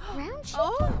 is the ground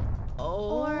shaking?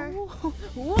 Or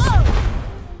whoa!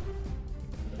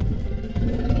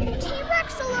 T-Rex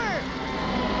alert!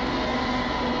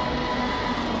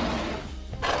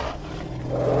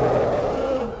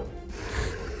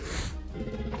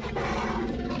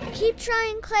 Keep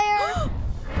trying, Claire.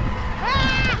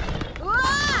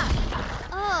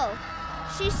 Oh.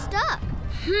 She's stuck.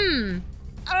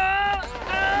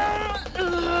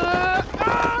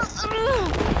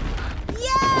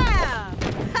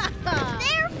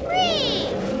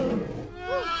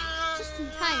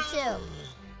 to.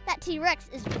 That T-Rex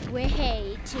is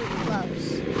way too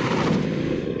close.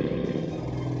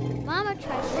 Mama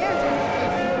Triceratops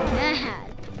is mad.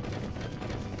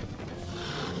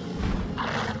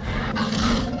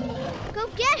 Go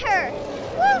get her!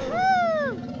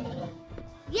 Woohoo!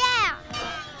 Yeah!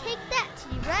 Take that,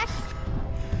 T-Rex!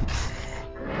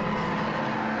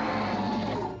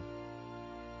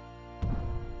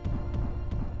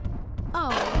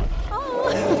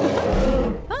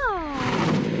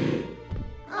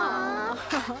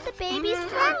 The baby's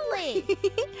friendly.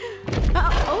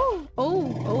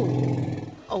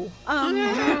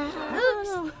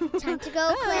 Oops. Time to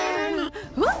go, Claire.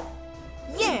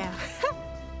 Yeah.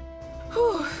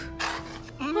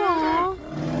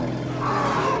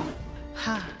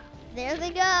 There they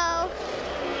go.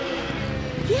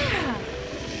 Yeah.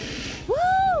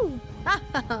 Woo!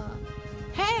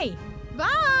 Hey,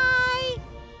 bye.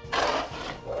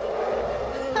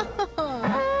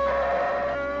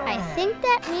 I think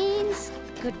that means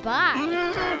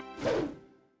goodbye.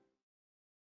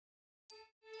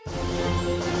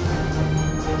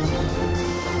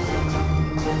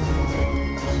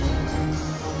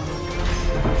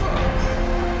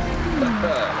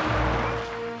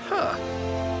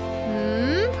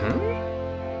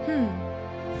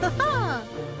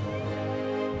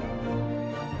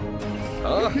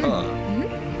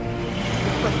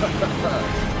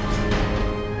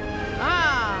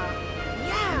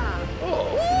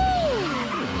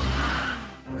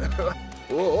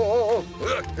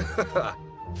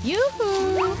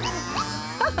 Yoo-hoo!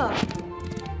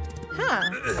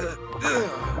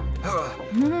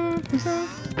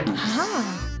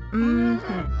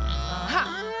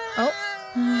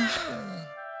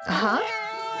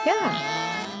 Yeah.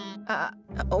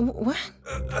 What?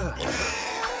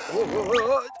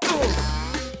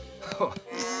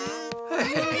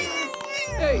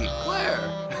 Hey, Claire.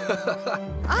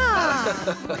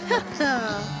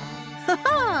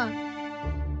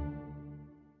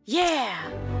 Yeah.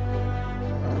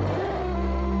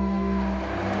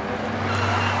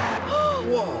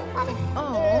 Whoa. Oh.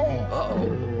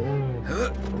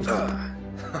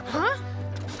 Huh?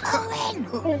 Owen!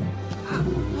 Owen!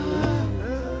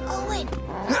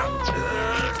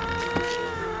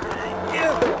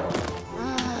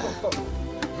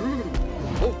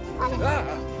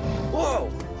 Whoa.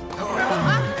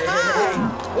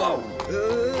 Whoa.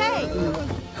 Hey.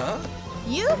 Huh?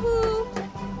 Yoo-hoo!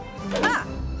 Ah.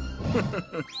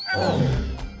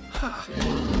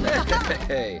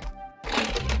 Hey.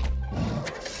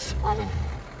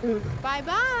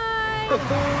 Bye-bye.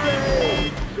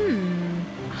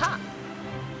 Ha.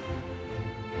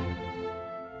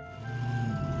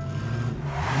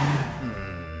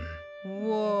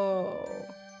 Whoa.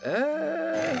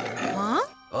 Huh?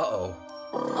 Uh-oh.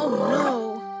 Oh, no.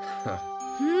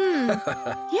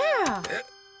 Yeah.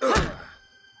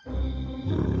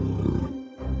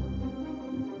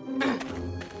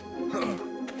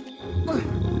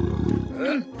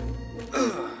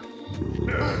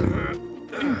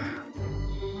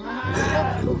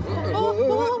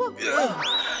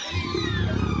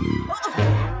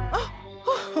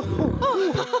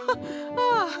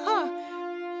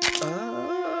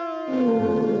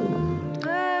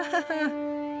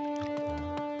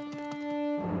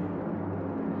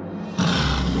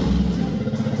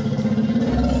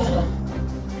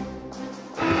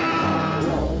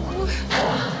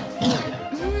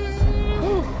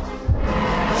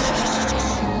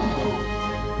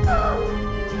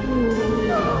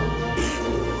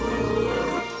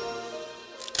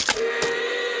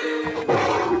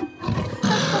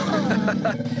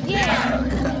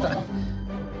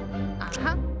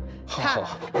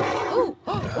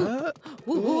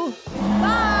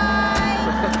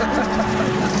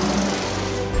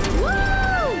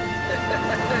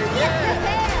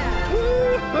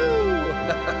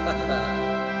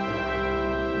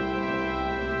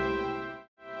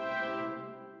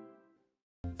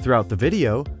 Throughout the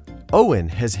video, Owen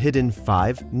has hidden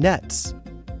 5 nets.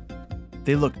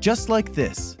 They look just like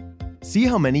this. See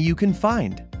how many you can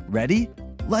find. Ready?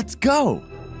 Let's go!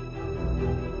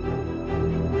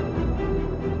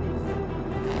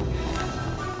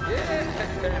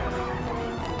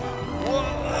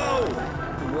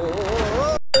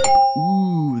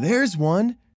 Ooh, there's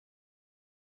one.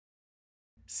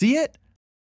 See it?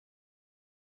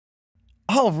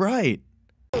 All right.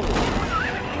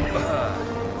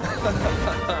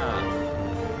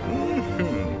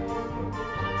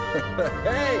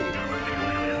 Hey!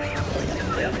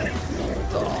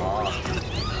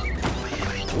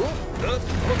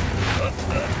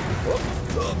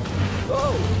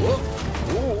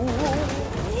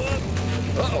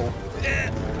 Uh-oh.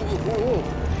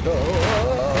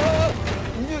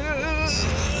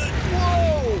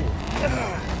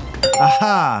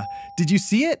 Aha! Did you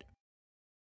see it?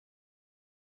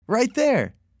 Right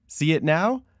there. See it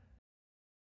now?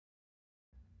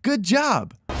 Good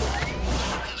job!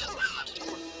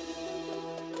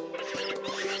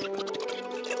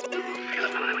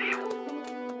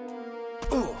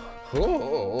 Oh.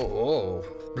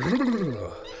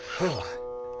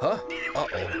 Huh?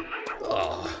 Uh-oh.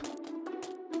 Oh.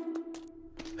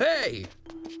 Hey!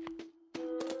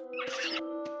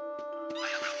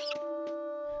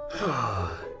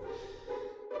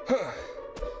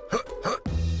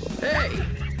 Hey!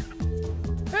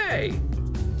 Hey!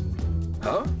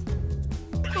 Huh?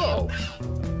 Oh!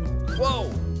 Whoa!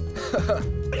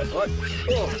 What?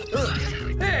 Oh!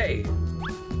 Hey!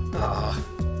 Ah!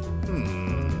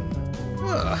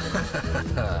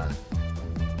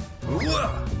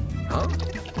 Huh?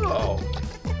 Oh!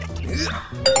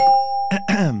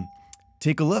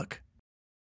 Take a look.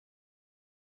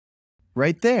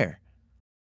 Right there.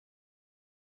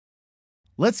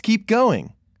 Let's keep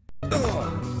going. Huh?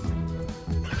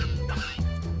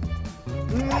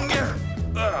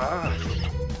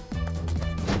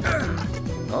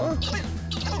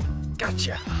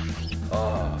 Gotcha.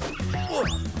 Oh.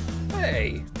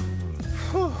 Hey.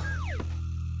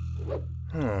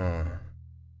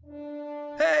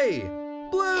 Hey,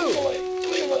 Blue.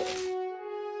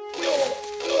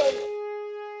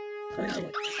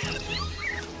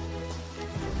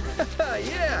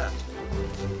 Yeah.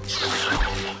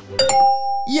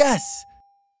 Yes!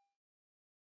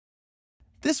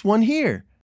 This one here.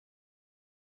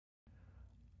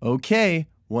 Okay,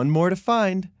 one more to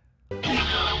find.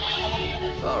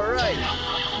 All right.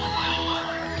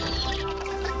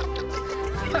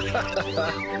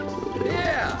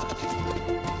 Yeah.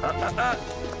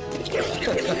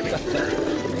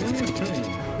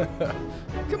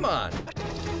 Come on.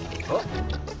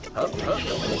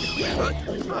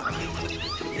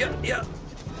 Yeah.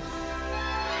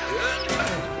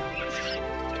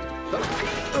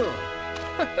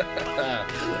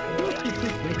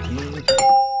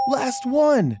 Last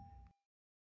one.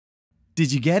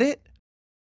 Did you get it?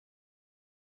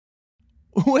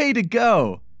 Way to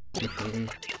go.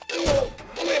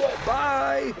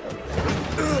 Bye.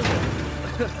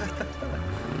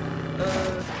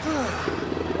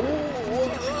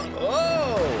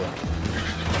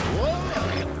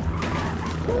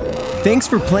 Thanks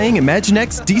for playing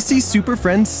Imaginext DC Super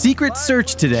Friends Secret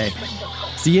Search today.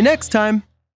 See you next time.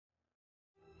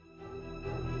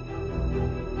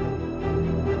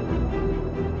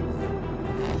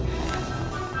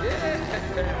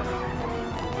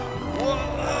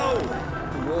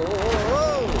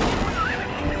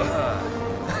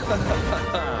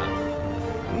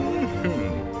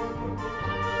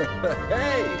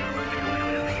 Hey!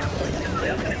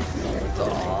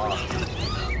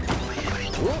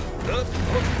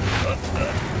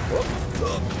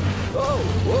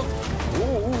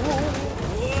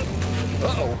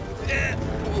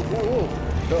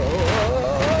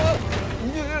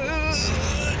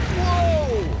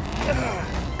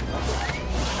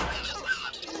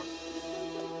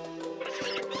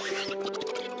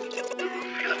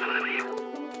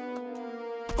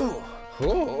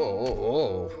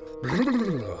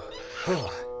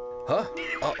 Huh?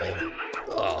 Uh-oh.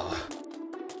 Oh.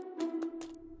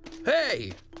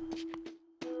 Hey!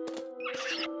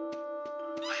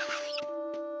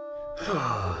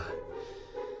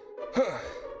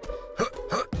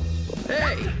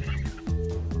 Hey!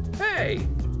 Hey!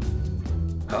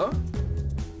 Huh?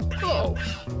 Oh!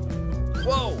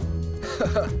 Whoa!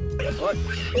 What?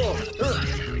 Oh!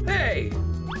 Hey!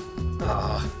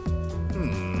 Ah!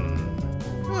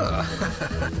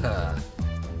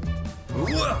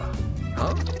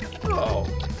 Huh? Oh!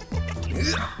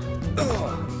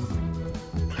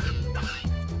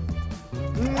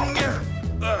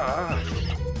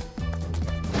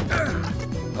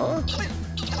 Huh?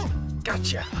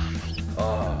 Gotcha.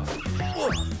 Oh.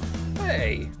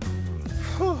 Hey.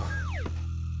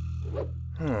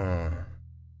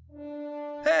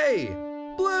 Hey,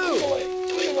 Blue.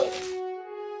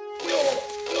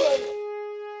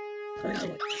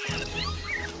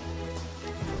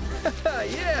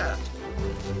 Yeah.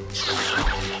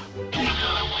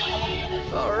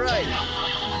 All right.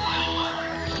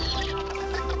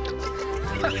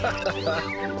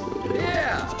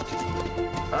 Yeah.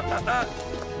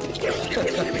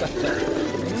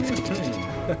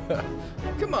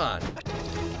 Come on.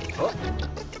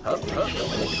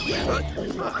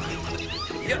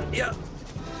 Yeah.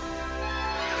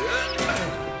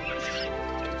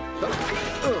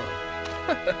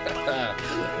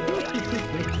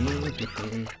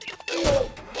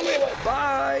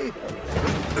 Bye.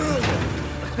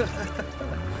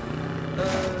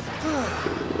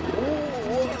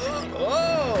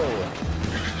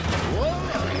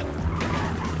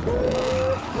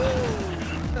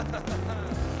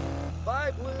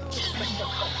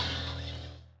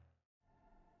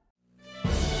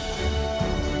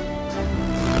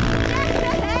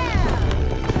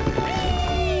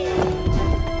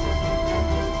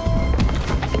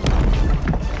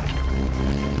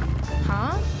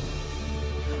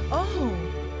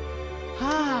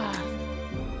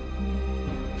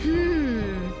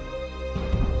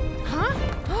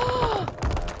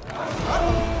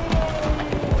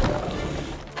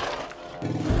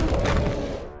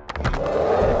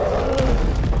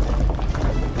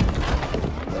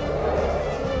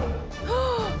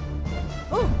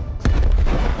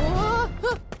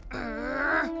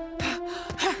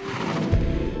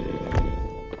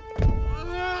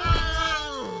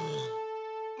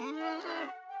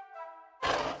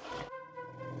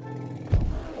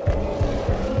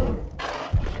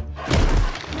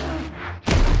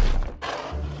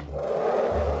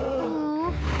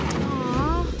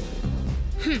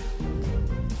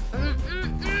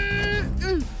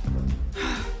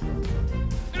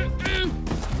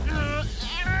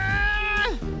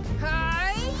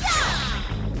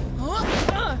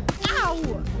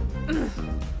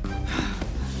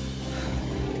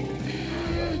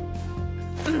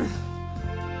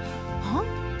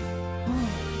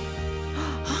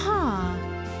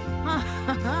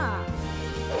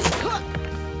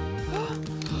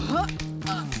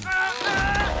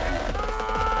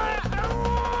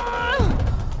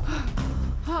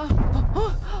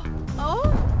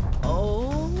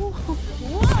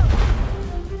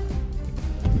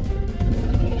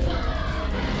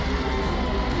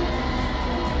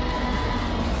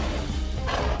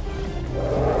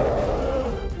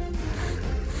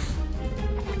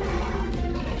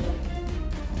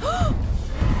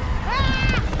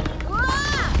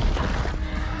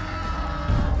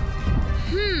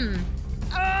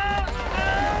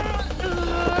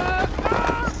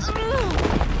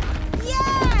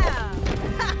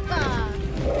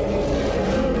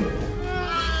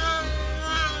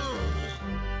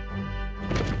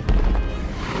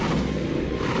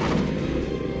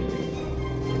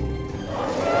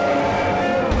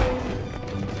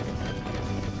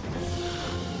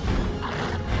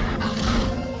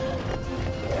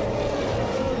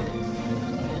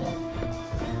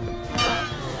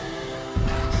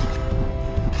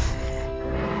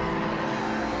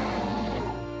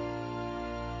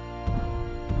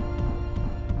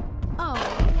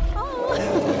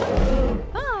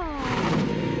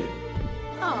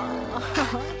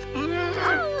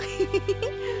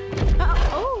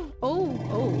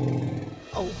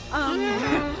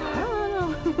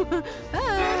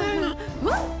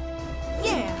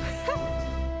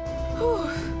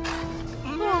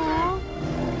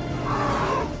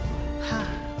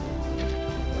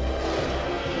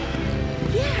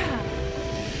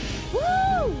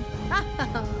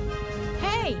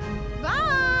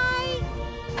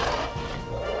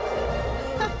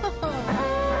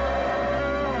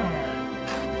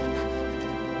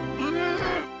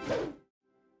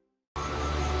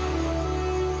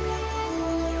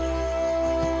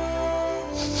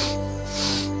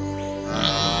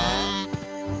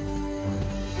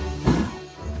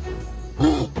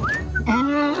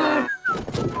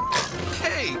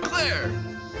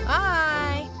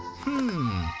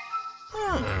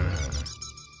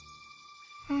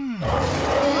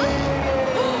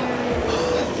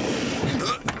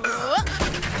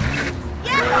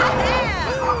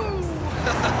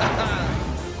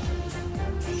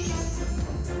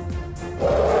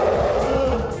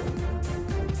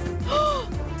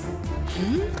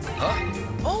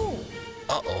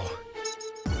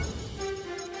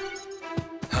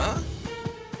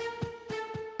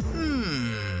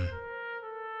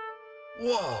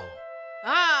 Whoa.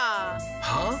 Ah.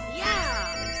 Huh? Yeah.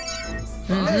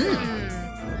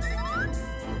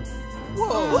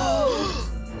 Whoa.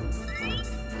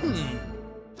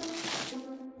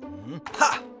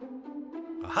 Ha!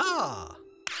 Aha!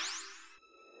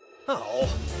 Oh.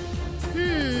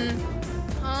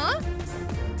 Huh?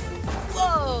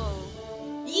 Whoa.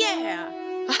 Yeah.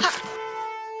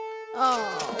 Oh.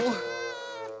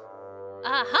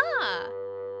 Aha!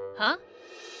 Huh?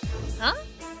 Huh?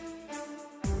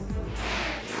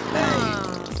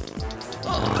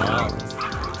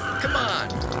 Come on.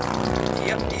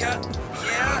 Yeah.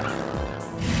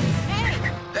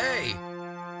 Hey.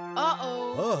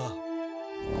 Uh-oh. Oh.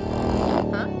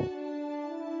 Huh?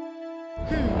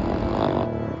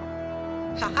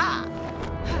 Ha-ha.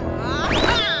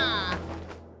 Ha-ha.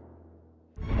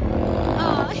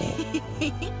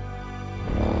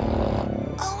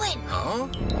 Owen! Huh?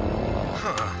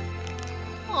 Huh.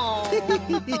 Oh.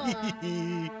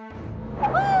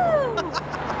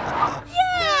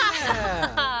 Yeah!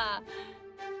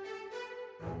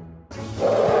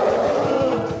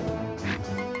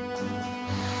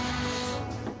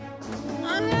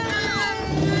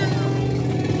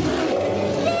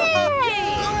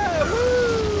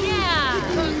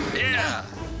 Yeah.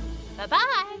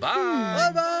 Bye-bye.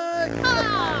 Bye. Bye-bye!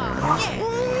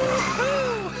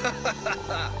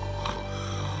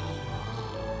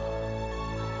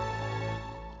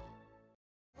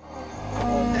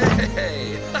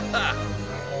 Hey.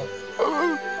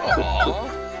 Aw.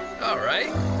 All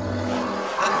right.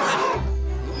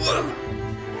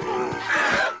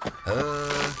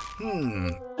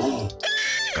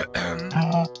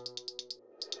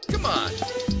 Come on.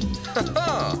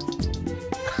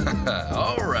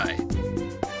 All right.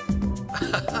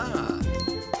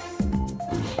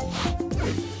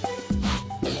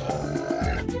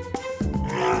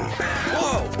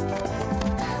 Whoa.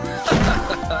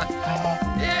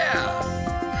 Yeah.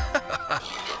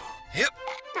 Yep.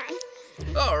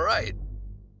 All right.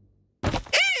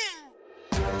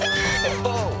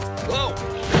 Whoa.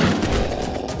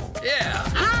 Yeah.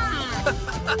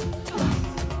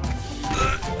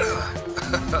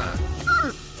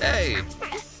 Hey.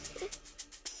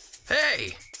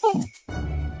 Hey.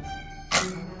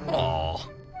 Aw.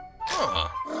 Huh.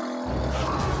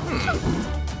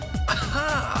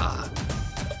 Aha!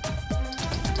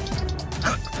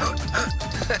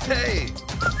 Hey!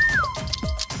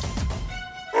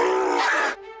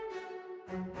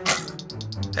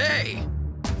 Hey!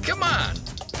 Come on!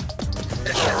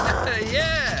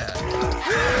 Yeah!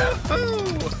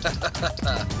 Woo-hoo!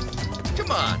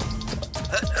 Come on!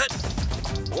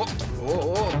 Whoa!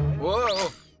 Whoa! Whoa!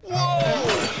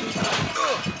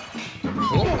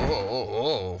 Whoa!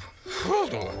 Whoa!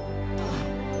 Whoa!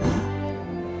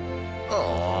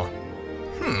 Oh.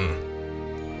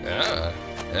 Yeah.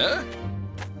 Yeah.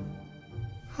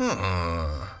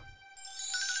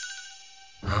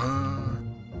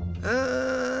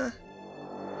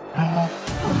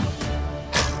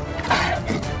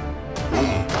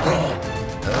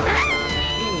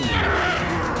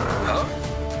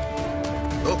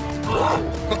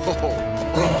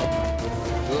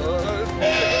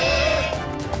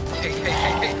 Hey, hey,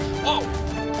 hey, hey. Whoa.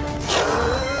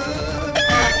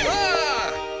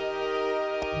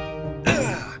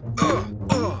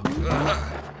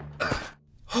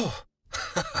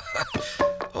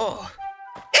 Oh.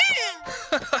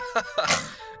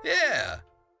 Yeah.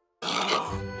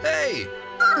 Hey.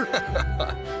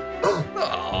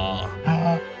 Aw.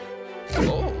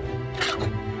 Oh.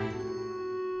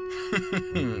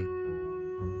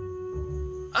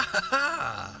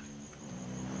 Ah.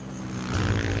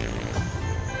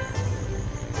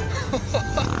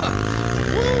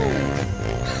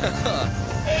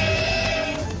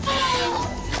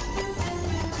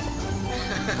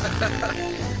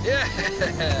 Yeah.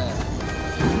 Yeah.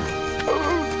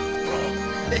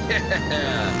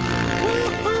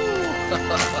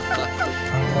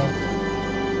 Woo-hoo.